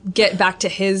get back to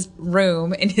his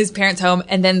room in his parents' home,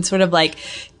 and then sort of like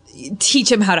teach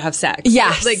him how to have sex.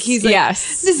 Yes. Like he's like,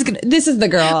 Yes. this is the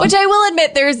girl. which I will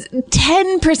admit, there's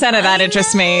 10% of that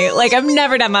interests me. Like, I've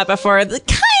never done that before. Kind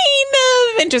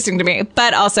of interesting to me,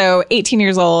 but also 18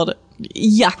 years old.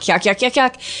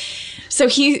 Yuck. So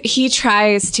he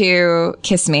tries to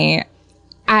kiss me.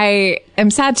 I am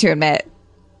sad to admit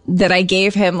that I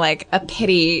gave him like a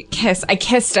pity kiss. I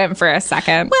kissed him for a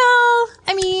second. well,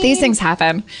 I mean, These things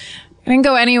happen. I didn't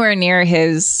go anywhere near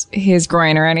his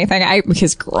groin or anything.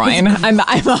 His groin. I'm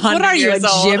 100 what are you, a years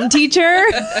old. gym teacher?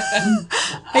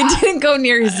 I didn't go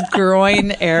near his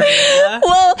groin area.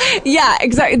 Well, yeah,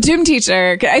 exactly. Gym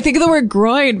teacher. I think of the word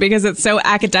groin because it's so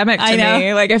academic to I know.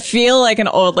 me. Like, I feel like an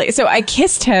old lady. So I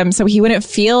kissed him so he wouldn't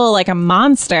feel like a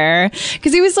monster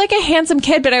because he was like a handsome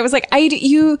kid. But I was like,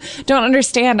 you don't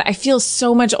understand. I feel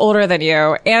so much older than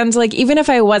you. And like, even if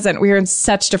I wasn't, we were in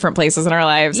such different places in our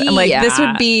lives. And like, this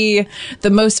Yeah. would be the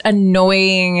most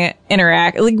annoying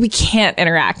interact. Like, we can't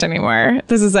interact anymore.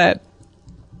 This is it.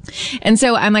 And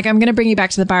so I'm like, I'm going to bring you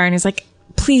back to the bar. And he's like,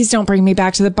 please don't bring me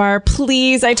back to the bar.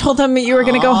 Please. I told them you were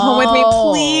going to go home with me.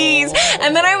 Please.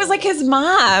 And then I was like his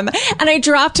mom, and I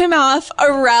dropped him off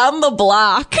around the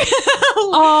block.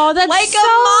 Oh, that's like so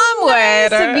a mom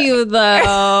nice would. of you,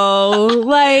 though.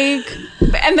 Like,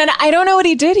 And then I don't know what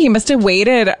he did. He must have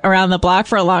waited around the block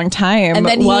for a long time. And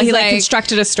then while he's he like like-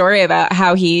 constructed a story about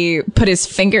how he put his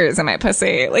fingers in my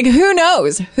pussy. Like, who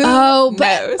knows? Who oh, knows?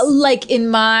 but like in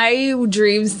my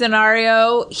dream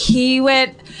scenario, he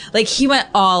went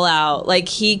all out. Like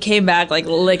he came back like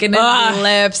licking his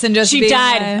lips and just She being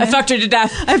died. like- I fucked her to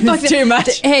death. I fucked Too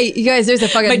much. Hey, you guys, there's a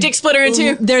fucking My dick split her in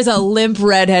two. There's a limp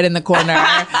redhead in the corner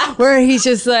where he's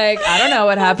just like, I don't know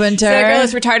what happened to That her. girl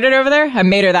is retarded over there. I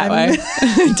made her that way.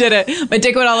 Did it. My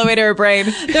dick went all the way to her brain.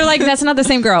 They're like, that's not the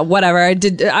same girl. Whatever. Two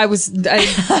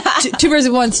birds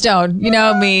with one stone. You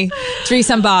know me.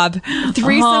 Threesome Bob.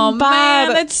 Threesome Bob.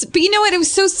 Man, but you know what? It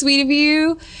was so sweet of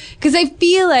you. Cause I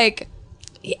feel like,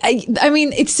 I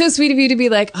mean, it's so sweet of you to be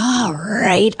like, all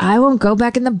right, I won't go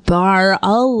back in the bar.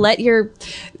 I'll let your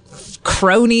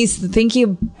cronies think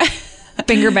you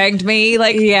finger banged me.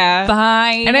 Like, Yeah.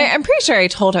 fine. And I'm pretty sure I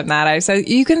told him that. I said,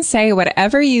 you can say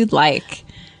whatever you'd like.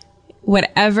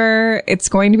 Whatever, it's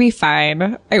going to be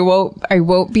fine. I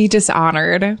won't be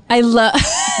dishonored. I love.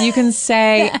 You can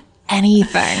say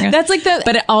anything. That's like the.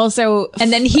 But it also,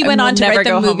 And then he went will on to never write the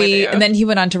go home with movie. you. And then he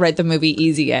went on to write the movie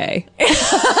Easy A.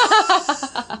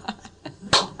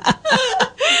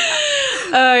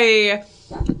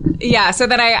 Yeah, so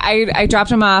then I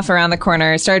dropped him off around the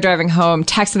corner, started driving home,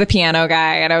 texted the piano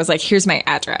guy, and I was like, here's my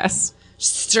address.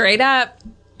 Straight up.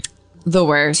 The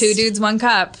worst. 2 dudes, 1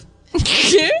 cup.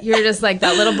 You're just like,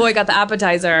 that little boy got the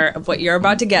appetizer of what you're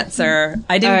about to get, sir.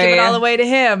 I didn't Oh, give it yeah. all away to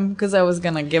him because I was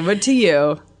going to give it to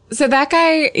you. So that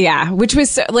guy, yeah, which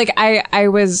was so, like, I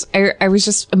was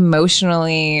just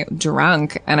emotionally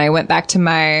drunk, and I went back to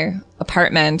my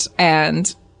apartment, and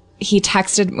when he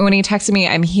texted me,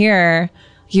 I'm here,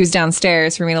 he was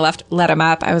downstairs for me to let him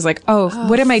up. I was like, oh,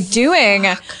 what am I doing?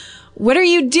 What are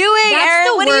you doing,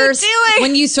 Erin? What are you doing?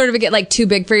 When you sort of get like too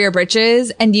big for your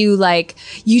britches and you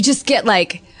just get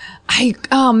like,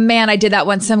 oh man, I did that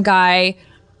once. Some guy,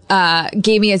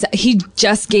 he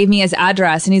just gave me his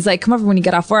address and he's like, come over when you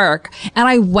get off work. And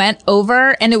I went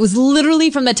over and it was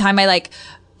literally from the time I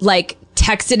like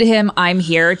texted him, I'm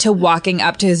here, to walking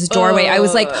up to his doorway. I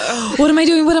was like, what am I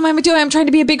doing? What am I doing? I'm trying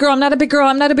to be a big girl. I'm not a big girl.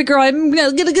 I'm not a big girl. I'm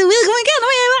gonna get, oh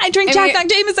my God, I drink Jack Dog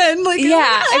Jameson. Like,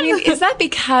 Yeah, I mean, is that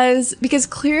because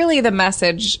clearly the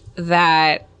message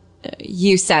that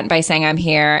you sent by saying I'm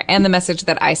here and the message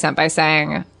that I sent by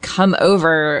saying come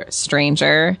over,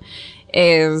 stranger,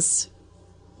 is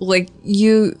we'll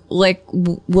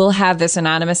have this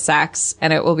anonymous sex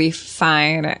and it will be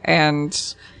fine. And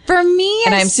For me,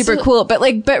 I'm super cool. But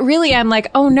really, I'm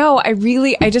like, oh no, I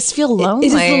just feel lonely.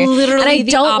 It is literally and I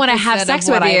the don't want to opposite have of sex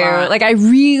what with I you. want. Like, I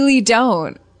really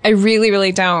don't. I really,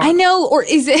 really don't. I know, or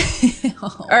is it?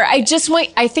 Or I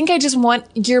think I just want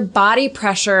your body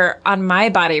pressure on my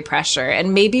body pressure.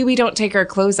 And maybe we don't take our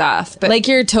clothes off. But Like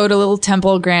your total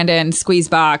Temple Grandin squeeze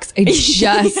box. I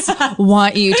just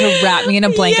want you to wrap me in a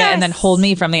blanket and then hold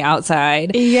me from the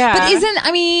outside. Yeah. But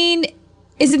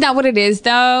isn't that what it is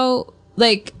though?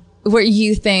 Like where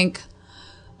you think,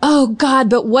 oh God,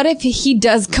 but what if he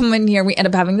does come in here? We end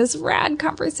up having this rad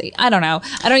conversation. I don't know.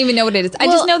 I don't even know what it is. I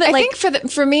just know that I think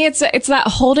for me, it's that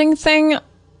holding thing,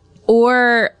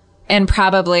 and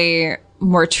probably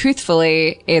more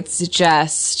truthfully, it's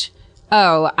just,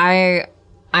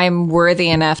 I'm worthy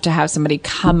enough to have somebody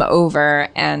come over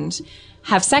and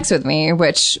have sex with me,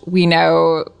 which we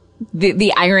know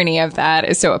the irony of that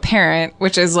is so apparent,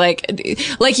 which is like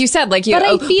you said, like you, But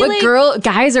I feel like-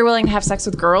 guys are willing to have sex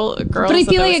with girls. But I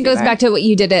feel like it goes back to what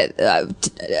you did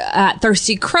at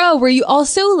Thirsty Crow, where you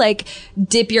also like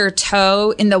dip your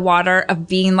toe in the water of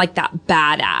being like that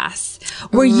badass,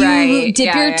 where you Right. dip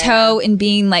Yeah, your yeah, toe in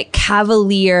being like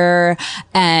cavalier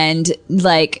and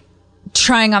like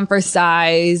trying on for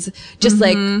size, just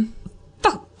like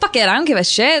fuck it, I don't give a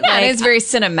shit. Yeah, like, and it's very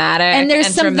cinematic and there's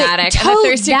and something- dramatic. And to- the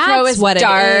Thirsty Crow that's is what it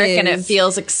dark and it is.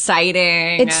 feels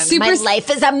exciting. It's and super- My life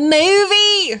is a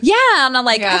movie. yeah, and I'm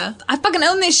like, Yeah. I fucking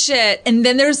own this shit. And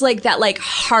then there's like that like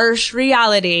harsh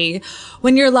reality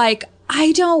when you're like,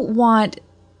 I don't want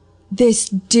this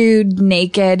dude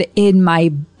naked in my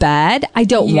bed. I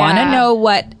don't want to Yeah. know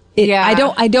what. Yeah.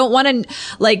 I don't want to,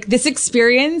 like, this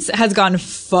experience has gone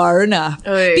far enough.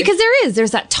 Oy. Because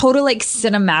there's that total, like,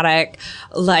 cinematic,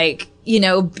 like, you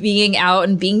know, being out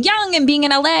and being young and being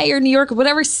in LA or New York, or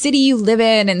whatever city you live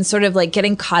in and sort of like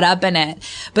getting caught up in it.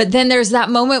 But then there's that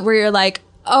moment where you're like,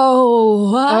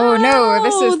 oh no,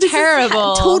 this is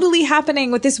terrible. totally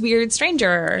happening with this weird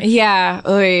stranger. Yeah.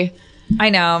 Oy. I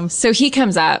know. So he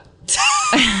comes up.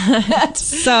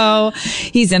 So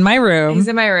he's in my room. He's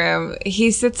in my room.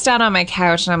 He sits down on my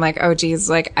couch and I'm like, oh geez,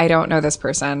 like I don't know this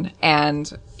person.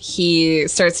 And he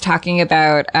starts talking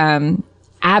about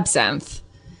absinthe.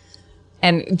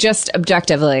 And just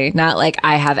objectively, not like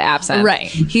I have absinthe. Right.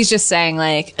 He's just saying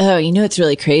like, oh, you know what's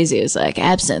really crazy is like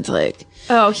absinthe, like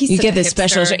Oh, he's you such get a this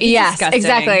special. hipster. He's Yes, disgusting.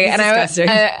 exactly. He's And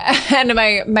disgusting.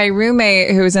 and my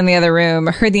roommate who was in the other room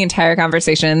heard the entire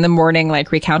conversation in the morning,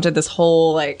 like recounted this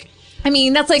whole like, I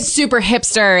mean, that's like super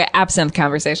hipster absinthe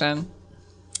conversation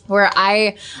where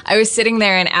I was sitting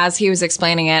there and as he was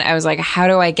explaining it, I was like, how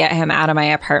do I get him out of my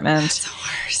apartment? That's the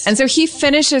worst. And so he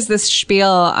finishes this spiel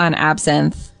on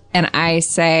absinthe and I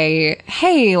say,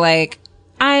 hey, like,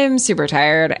 I'm super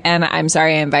tired and I'm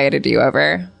sorry I invited you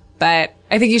over, but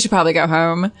I think you should probably go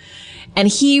home. And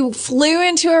he flew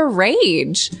into a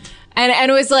rage. And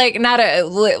it was like not a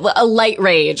light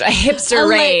rage, a hipster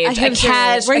rage, a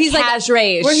cash rage.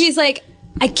 where he's like,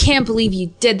 I can't believe you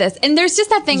did this. And there's just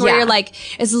that thing where Yeah. you're like,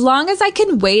 as long as I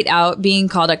can wait out being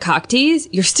called a cock tease,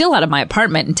 you're still out of my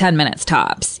apartment in 10 minutes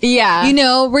tops. Yeah. You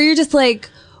know, where you're just like,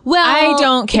 well, I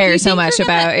don't if care you so think much you're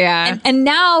gonna- about- yeah. And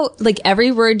now, like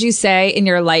every word you say in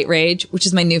your light rage, which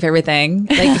is my new favorite thing,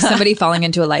 like somebody falling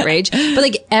into a light rage, but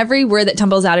like every word that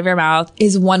tumbles out of your mouth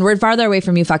is one word farther away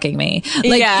from you fucking me.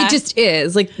 Like Yeah. it just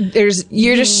is. Like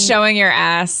You're just showing your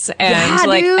ass and Yeah,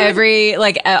 like dude. every,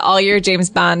 like all your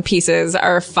James Bond pieces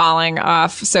are falling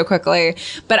off so quickly.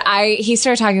 But he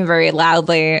started talking very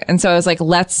loudly. And so I was like,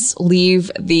 let's leave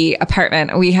the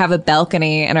apartment. We have a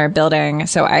balcony in our building.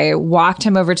 So I walked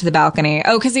him over to the balcony.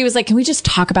 Oh, cause he was like, can we just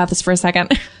talk about this for a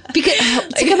second? Because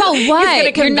talk about He's what?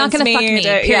 gonna You're not going to convince fuck me me. to-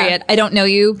 yeah. Period. I don't know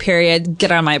you. Period.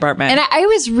 Get out of my apartment. And I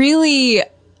was really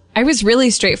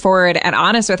straightforward and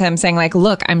honest with him saying like,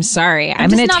 look, I'm sorry. I'm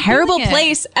in just a not terrible feeling it.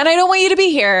 place and I don't want you to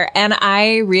be here. And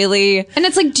I really, And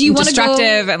it's like, do you want to go?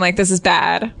 destructive and like, this is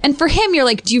bad. And for him, you're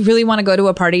like, do you really want to go to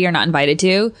a party you're not invited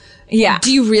to? Yeah.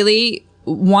 Do you really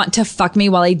want to fuck me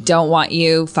while I don't want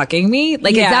you fucking me?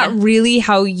 Like, Yeah. is that really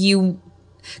how you?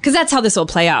 Because that's how this will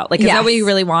play out. Like, is Yes. that what you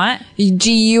really want?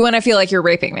 Do you want to feel like you're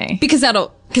raping me? Because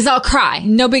I'll cry.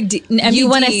 No big deal. You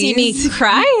want to see me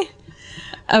cry?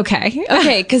 Okay.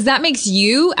 Okay, because that makes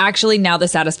you actually now the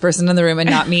saddest person in the room and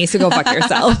not me. So go fuck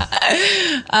yourself.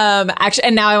 Actually,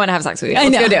 and now I want to have sex with you.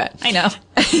 Let's go do it. I know.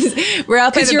 We're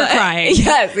out Because you're crying.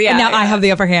 Yes. Yeah. And now I have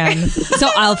the upper hand. So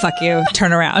I'll fuck you.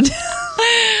 Turn around.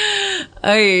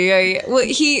 Well,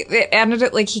 it ended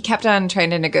up like he kept on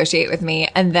trying to negotiate with me,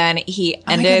 and then he Oh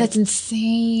my ended. God, that's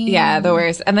insane. Yeah, the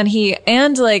worst. And then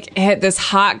this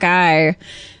hot guy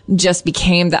just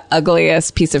became the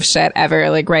ugliest piece of shit ever,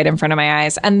 like right in front of my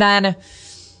eyes. And then,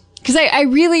 cause I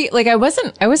really, like, I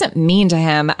wasn't mean to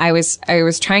him. I was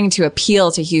trying to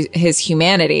appeal to his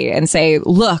humanity and say,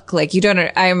 look, like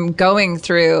I'm going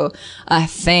through a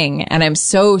thing and I'm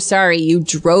so sorry you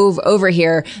drove over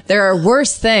here. There are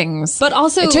worse things. But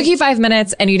also, it took you 5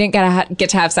 minutes and you didn't get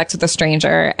to have sex with a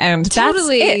stranger. And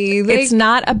Totally. that's it. Like- It's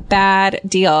not a bad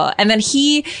deal. And then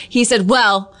he said,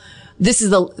 well, this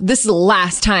is the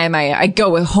last time I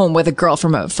go home with a girl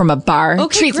from a bar.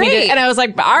 Okay, Treats me great. to, and I was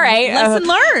like, all right. lesson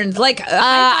learned. Like,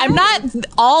 I'm not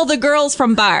all the girls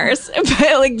from bars,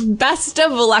 but like, best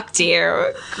of luck to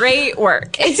you. Great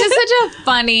work. it's just such a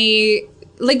funny,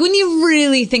 like when you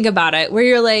really think about it, where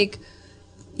you're like,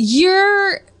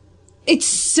 it's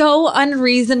so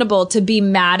unreasonable to be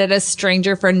mad at a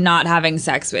stranger for not having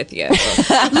sex with you.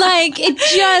 Like, it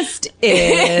just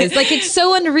is. Like, it's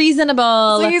so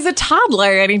unreasonable. So he's a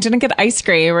toddler and he didn't get ice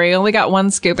cream, or he only got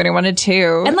one scoop and he wanted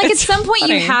two. And like It's at some point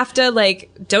funny. you have to like,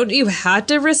 don't you have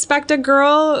to respect a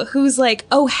girl who's like,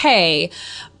 oh, hey,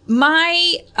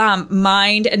 my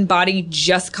mind and body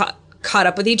just caught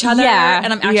up with each other, Yeah,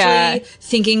 and I'm actually yeah.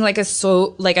 thinking like a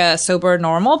sober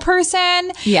normal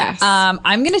person. Yes.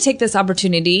 I'm gonna take this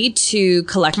opportunity to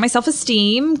collect my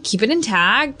self-esteem, keep it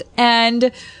intact,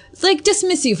 and like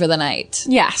dismiss you for the night.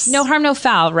 Yes. No harm, no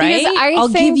foul, right? Because I'll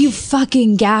think- give you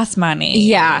fucking gas money.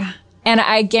 Yeah. And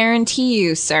I guarantee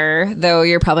you, sir, though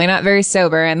you're probably not very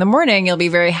sober, in the morning you'll be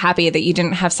very happy that you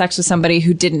didn't have sex with somebody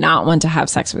who did not want to have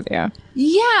sex with you.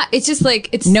 Yeah, it's just like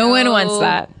it's No so, one wants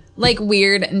that. Like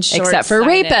weird and short, Except for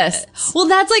rapists. Well,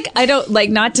 that's like I don't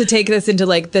like not to take this into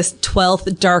like this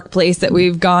 12th dark place that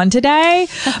we've gone today,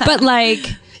 but like,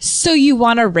 so you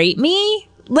want to rape me?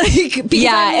 Like, because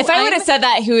Yeah, if I would have said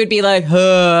that, he would be like,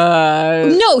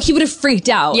 no, he would have freaked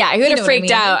out. yeah, he would You have know what I freaked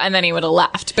mean? out and then he would have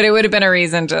left. But it would have been a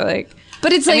reason to like.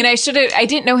 But it's I like, mean, I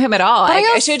didn't know him at all.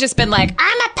 I should have just been like,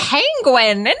 I'm a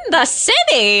penguin in the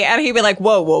city. And he'd be like,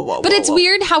 whoa, whoa, whoa. but whoa, it's whoa.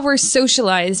 weird how we're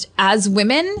socialized as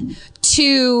women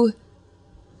to.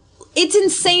 It's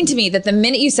insane to me that the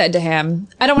minute you said to him,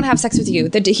 I don't want to have sex with you,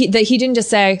 that he didn't just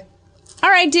say, all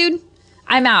right, dude,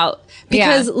 I'm out.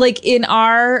 Because Yeah. like in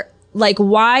our, like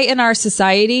why in our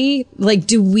society, like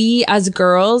do we as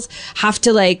girls have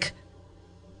to like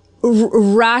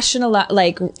rationalize,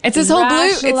 like It's this whole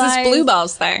it's this rationalize, blue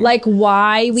balls thing. like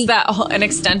why we, that whole, an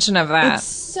extension of that.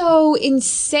 so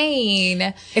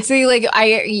insane. It's the, like,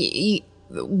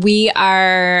 we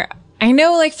are, I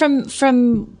know, like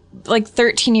from like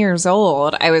 13 years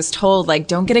old, I was told like,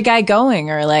 don't get a guy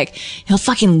going, or like, he'll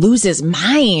fucking lose his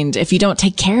mind if you don't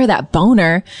take care of that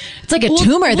boner. It's like a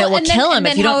tumor that will and then- kill him and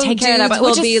if then you don't how take care of that dudes boner,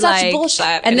 which will is be such like-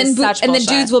 bullshit. And It then is such and then bullshit.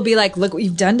 dudes will be like, look what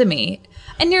you've done to me.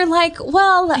 And you're like,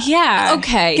 well, Yeah.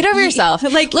 okay. Get over yourself.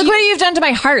 Like, look what you've done to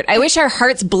my heart. I wish our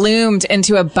hearts bloomed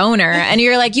into a boner. And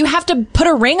you're like, you have to put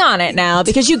a ring on it now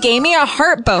because you gave me a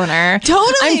heart boner.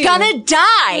 Totally. I'm gonna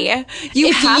die.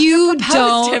 if have you to propose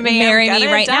don't to me, marry I'm me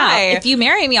gonna right die. now, if you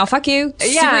marry me, I'll fuck you.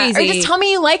 Yeah, Super or easy. just tell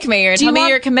me you like me, or you tell me want-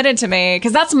 you're committed to me,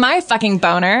 because that's my fucking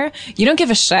boner. You don't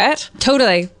give a shit.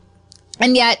 Totally.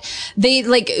 And yet they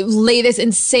like lay this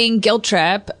insane guilt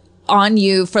trip on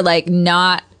you for like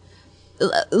not,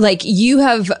 like you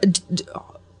have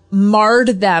marred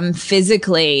them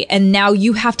physically and now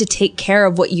you have to take care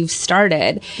of what you've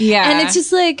started. Yeah. And it's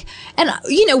just like, and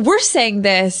you know, we're saying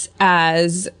this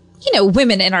as, you know,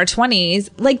 women in our 20s,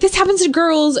 like this happens to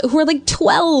girls who are like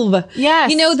 12. Yes,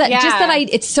 You know, that yeah. just that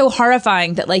it's so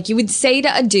horrifying that like you would say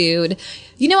to a dude,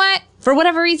 you know what, for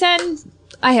whatever reason,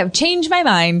 I have changed my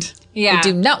mind. Yeah. I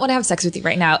do not want to have sex with you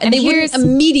right now. And And they wouldn't here's-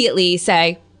 immediately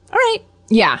say, all right,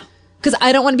 Yeah. because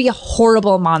I don't want to be a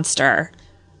horrible monster.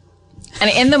 And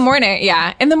in the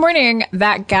morning,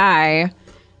 that guy,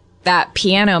 that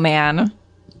piano man,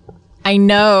 I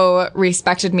know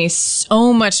respected me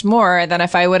so much more than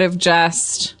if I would have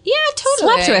just Yeah,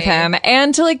 totally. slept with him.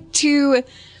 And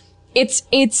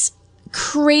it's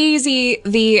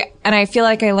crazy and I feel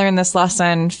like I learned this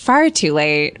lesson far too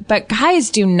late, but guys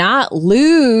do not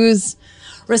lose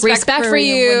respect for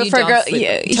you for girl.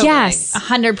 Yes.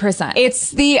 100%.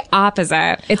 It's the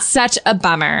opposite. It's such a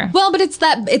bummer. Well, but it's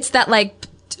that like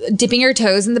dipping your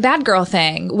toes in the bad girl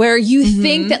thing where you Mm-hmm.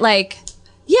 think that like,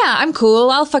 yeah, I'm cool.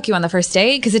 I'll fuck you on the first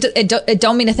date because it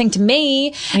don't mean a thing to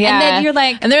me. Yeah. And then you're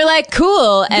like, and they're like,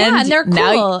 cool. And, and they're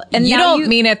now cool. And you now don't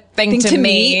mean a thing to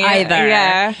me either.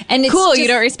 Yeah. And it's cool. just- You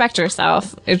don't respect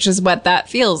yourself, which is what that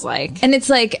feels like. and it's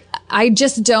like, I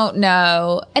just don't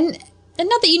know. And and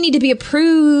not that you need to be a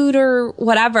prude or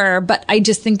whatever, but I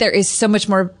just think there is so much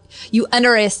more, you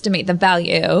underestimate the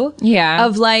value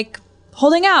of like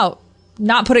holding out,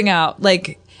 not putting out,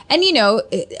 like, and you know,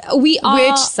 we all.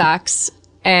 Which sucks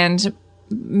and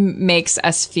makes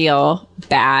us feel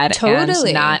bad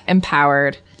and not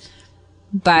empowered.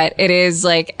 But it is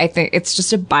like, I think it's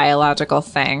just a biological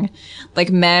thing. Like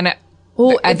men,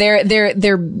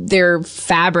 their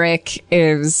fabric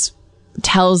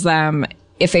tells them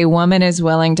if a woman is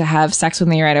willing to have sex with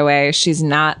me right away, she's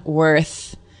not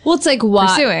worth Well, it's like, why?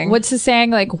 pursuing. What's the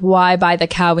saying? Like, why buy the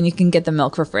cow when you can get the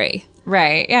milk for free?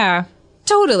 Right. Yeah.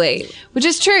 Totally. Which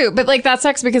is true. But like, that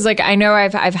sucks because like, I know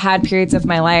I've had periods of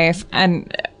my life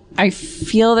and I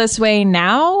feel this way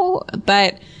now,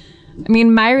 but I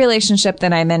mean, my relationship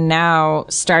that I'm in now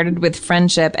started with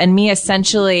friendship and me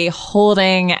essentially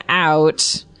holding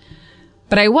out,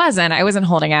 but I wasn't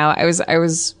holding out. I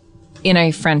was in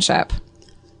a friendship,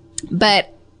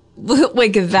 but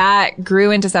like that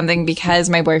grew into something because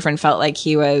my boyfriend felt like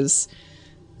he was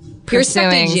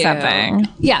pursuing something.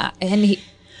 Yeah. And he,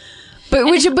 But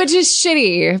which is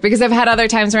shitty because I've had other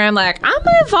times where I'm like, I'm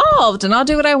involved and I'll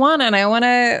do what I want and I want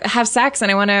to have sex and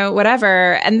I want to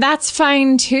whatever. And that's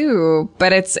fine too.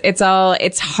 But it's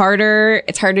harder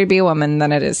to be a woman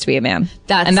than it is to be a man.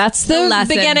 That's the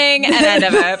lesson. beginning and end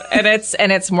of it.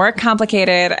 And it's more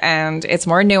complicated and it's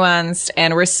more nuanced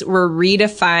and we're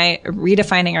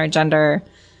redefining our gender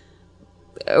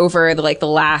over the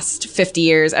last 50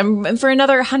 years and for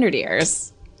another 100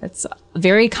 years. It's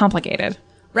very complicated.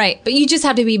 right. But you just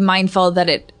have to be mindful that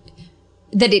it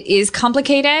is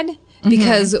complicated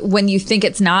because when you think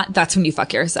it's not, that's when you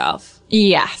fuck yourself.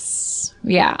 Yes.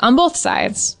 Yeah. On both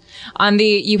sides.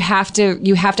 You have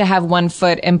to have one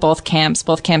foot in both camps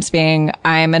being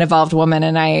I'm an evolved woman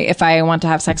and if I want to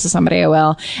have sex with somebody, I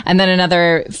will. And then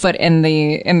another foot in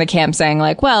the camp saying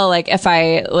like, well, like if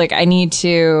I need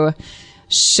to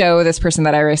show this person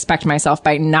that I respect myself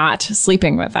by not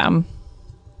sleeping with them.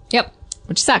 Yep.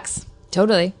 Which sucks.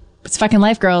 Totally. It's fucking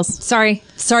life, girls. Sorry,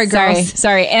 girls.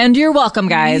 Sorry. And you're welcome,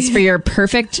 guys, for your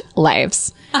perfect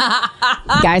lives.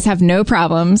 Guys have no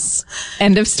problems.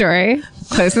 End of story.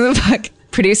 Closing the book.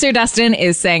 Producer Dustin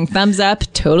is saying thumbs up.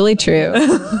 Totally true.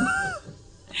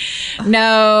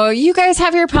 No, you guys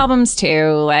have your problems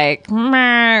too. Like,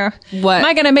 meh. What? Am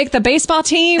I going to make the baseball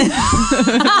team?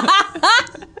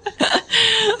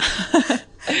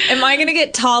 Am I going to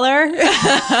get taller?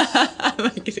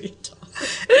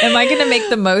 Am I going to make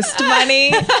the most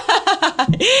money?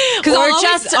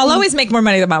 Because I'll always make more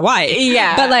money than my wife.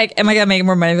 Yeah. But like, am I going to make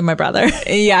more money than my brother?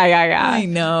 Yeah. I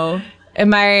know.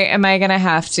 Am I going to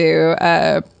have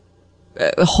to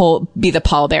be the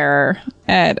pallbearer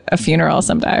at a funeral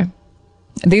someday?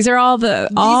 These are all the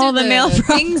male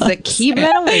things that keep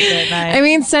men awake at night. I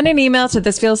mean, send an email to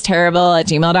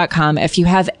thisfeelsterrible@gmail.com if you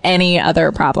have any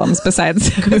other problems besides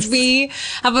those. we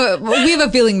have a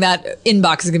feeling that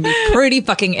inbox is going to be pretty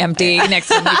fucking empty next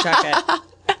time we check it.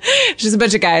 Just a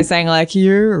bunch of guys saying like,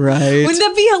 you're right. Wouldn't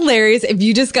that be hilarious if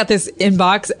you just got this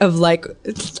inbox of like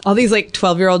all these like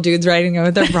 12-year-old dudes writing in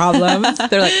with their problems?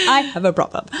 They're like, I have a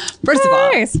problem. First of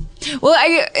all. Nice. Well,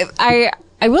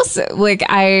 I will say, like,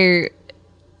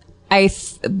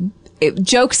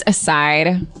 jokes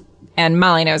aside, and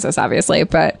Molly knows this obviously,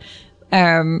 but,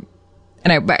 and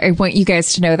I want you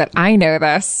guys to know that I know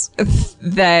this,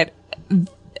 that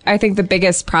I think the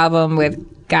biggest problem with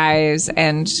guys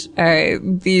and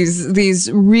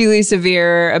these really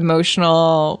severe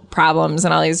emotional problems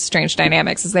and all these strange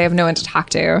dynamics is they have no one to talk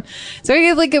to. So I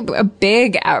get like a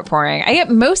big outpouring. I get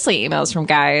mostly emails from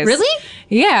guys. Really?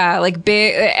 Yeah, like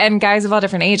big, and guys of all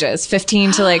different ages,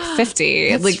 15 to like 50.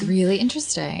 That's like really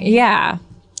interesting. yeah.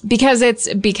 Because it's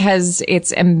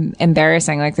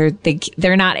embarrassing. Like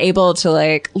they're not able to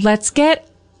like, let's get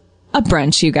a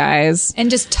brunch, you guys. And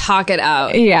just talk it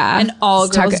out. Yeah. And all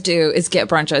Just talk girls it- do is get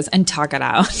brunches and talk it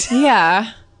out.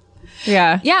 Yeah.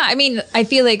 Yeah. Yeah, I mean, I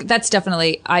feel like that's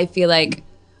definitely, I feel like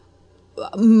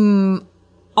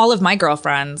all of my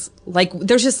girlfriends, like,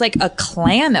 there's just like a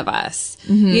clan of us,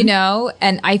 you know?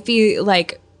 And I feel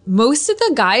like most of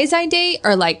the guys I date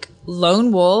are like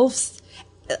lone wolves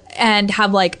and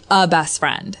have like a best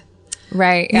friend.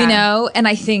 Right. Yeah. You know, and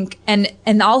I think, and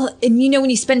you know, when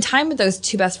you spend time with those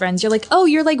two best friends, you're like, oh,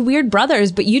 you're like weird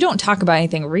brothers, but you don't talk about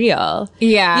anything real.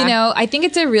 Yeah. You know, I think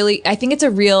it's a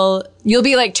real, You'll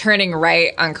be like turning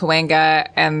right on Cahuenga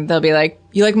and they'll be like,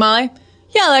 you like Molly?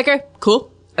 Yeah, I like her. Cool.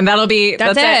 And that's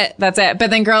it. That's it. But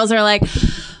then girls are like,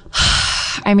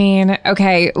 I mean,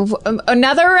 okay,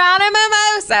 another round of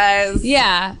mimosas.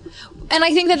 yeah. And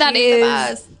I think that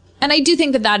is, and I do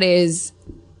think that is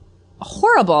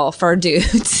horrible for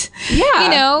dudes. Yeah, you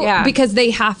know, yeah. because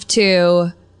they have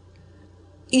to,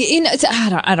 you know,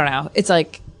 I don't know. It's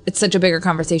like, it's such a bigger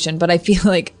conversation, but I feel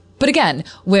like, but again,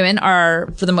 women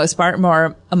are, for the most part,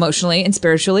 more emotionally and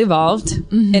spiritually evolved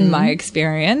in my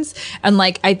experience. And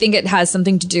like, I think it has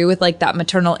something to do with like that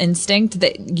maternal instinct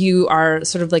that you are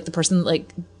sort of like the person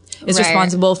like is Right.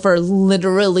 responsible for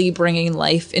literally bringing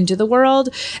life into the world.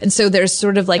 And so there's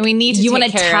sort of like, We need to you want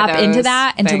take to care of tap into those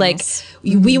that and to like, things.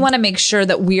 we want to make sure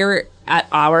that we're at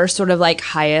our sort of like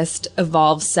highest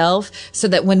evolved self, so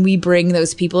that when we bring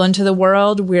those people into the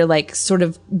world, we're like sort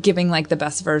of giving like the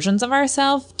best versions of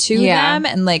ourselves to Yeah. them.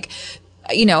 And like,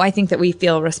 you know, I think that we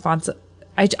feel responsible.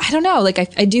 I don't know. Like,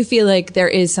 I do feel like there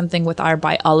is something with our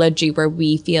biology where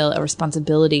we feel a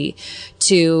responsibility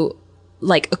to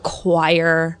like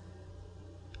acquire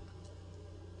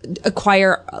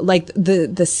like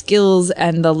the skills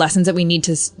and the lessons that we need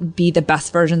to be the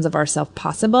best versions of ourselves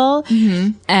possible.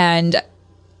 And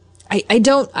I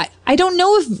don't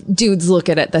know if dudes look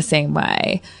at it the same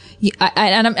way.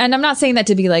 And I'm not saying that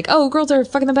to be like, oh, girls are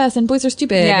fucking the best and boys are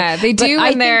stupid. Yeah, they But do I when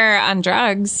think- they're on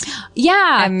drugs.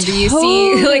 yeah. And you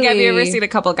see, like, have you ever totally. seen a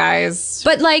couple guys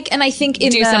But like, and I think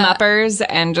in do some uppers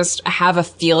and just have a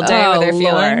field day Oh, with their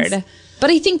feelings? Lord. But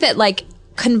I think that like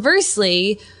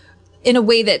conversely, in a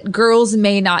way that girls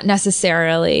may not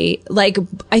necessarily, like,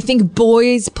 I think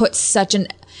boys put such an,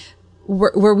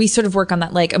 where we sort of work on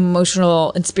that like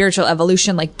emotional and spiritual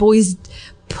evolution, like boys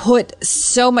put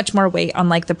so much more weight on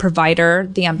like the provider,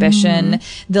 the ambition,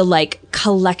 the like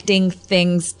collecting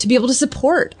things to be able to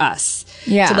support us.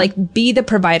 Yeah. To like be the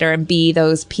provider and be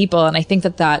those people. And I think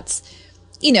that that's,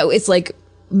 you know, it's like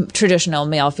traditional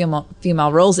male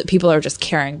female roles that people are just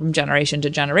carrying from generation to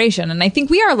generation. And I think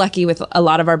we are lucky with a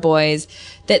lot of our boys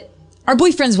that our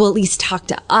boyfriends will at least talk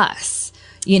to us,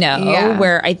 you know, Yeah.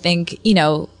 where I think, you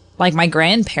know, like my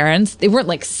grandparents, they weren't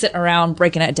like sitting around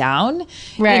breaking it down.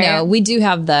 Right. You know, we do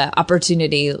have the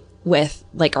opportunity with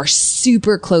like our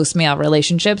super close male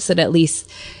relationships that at least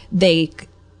they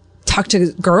talk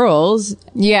to girls.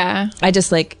 Yeah. I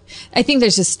think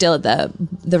there's just still the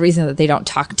reason that they don't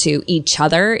talk to each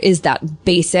other is that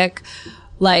basic,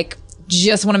 like,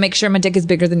 just want to make sure my dick is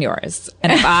bigger than yours.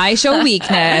 And if I show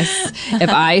weakness, if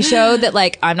I show that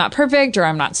like I'm not perfect or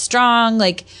I'm not strong,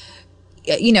 like,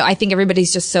 you know, I think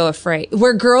everybody's just so afraid.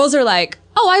 Where girls are like,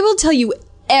 oh, I will tell you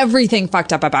everything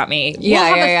fucked up about me. Yeah, we'll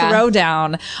have yeah, a yeah.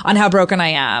 throwdown on how broken I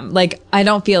am. Like, I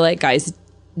don't feel like guys,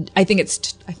 I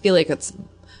feel like it's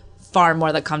far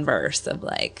more the converse of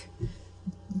like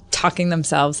talking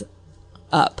themselves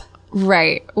up.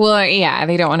 Right. Well, yeah,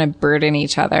 they don't want to burden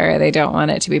each other. They don't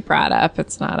want it to be brought up.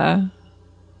 It's not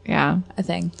yeah. I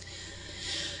think.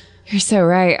 You're so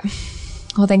right.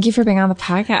 Well, thank you for being on the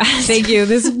podcast. Thank you.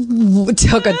 This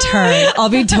took a turn. I'll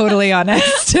be totally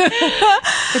honest.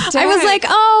 I was like,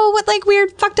 oh, what like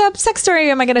weird fucked up sex story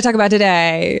am I going to talk about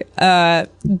today?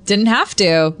 Didn't have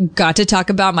to. Got to talk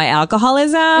about my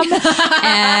alcoholism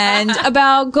and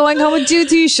about going home with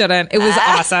dudes who you shouldn't. It was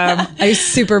awesome. I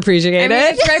super appreciate I mean,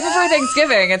 it. it's right before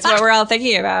Thanksgiving. It's what we're all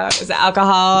thinking about is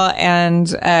alcohol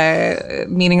and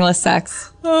meaningless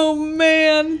sex. Oh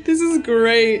man, this is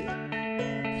great.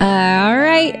 All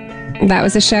right. That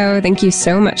was the show. Thank you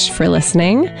so much for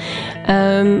listening.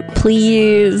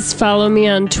 Please follow me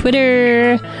on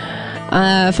Twitter.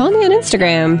 Follow me on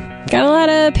Instagram. Got a lot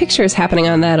of pictures happening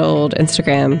on that old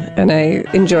Instagram, and I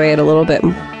enjoy it a little bit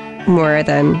more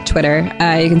than Twitter.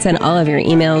 You can send all of your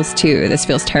emails to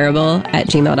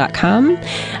thisfeelsterrible@gmail.com.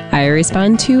 I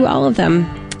respond to all of them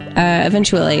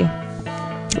eventually.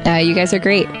 You guys are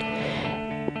great.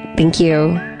 Thank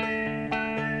you.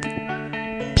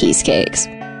 Peace cakes.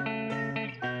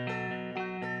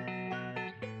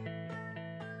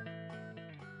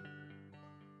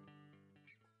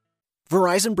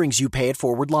 Verizon brings you Pay It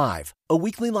Forward Live, a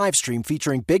weekly live stream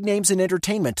featuring big names in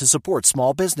entertainment to support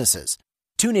small businesses.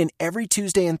 Tune in every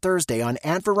Tuesday and Thursday on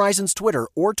 @Verizon's Twitter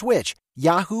or Twitch,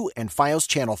 Yahoo, and Fios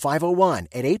Channel 501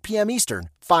 at 8 p.m. Eastern,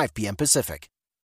 5 p.m. Pacific.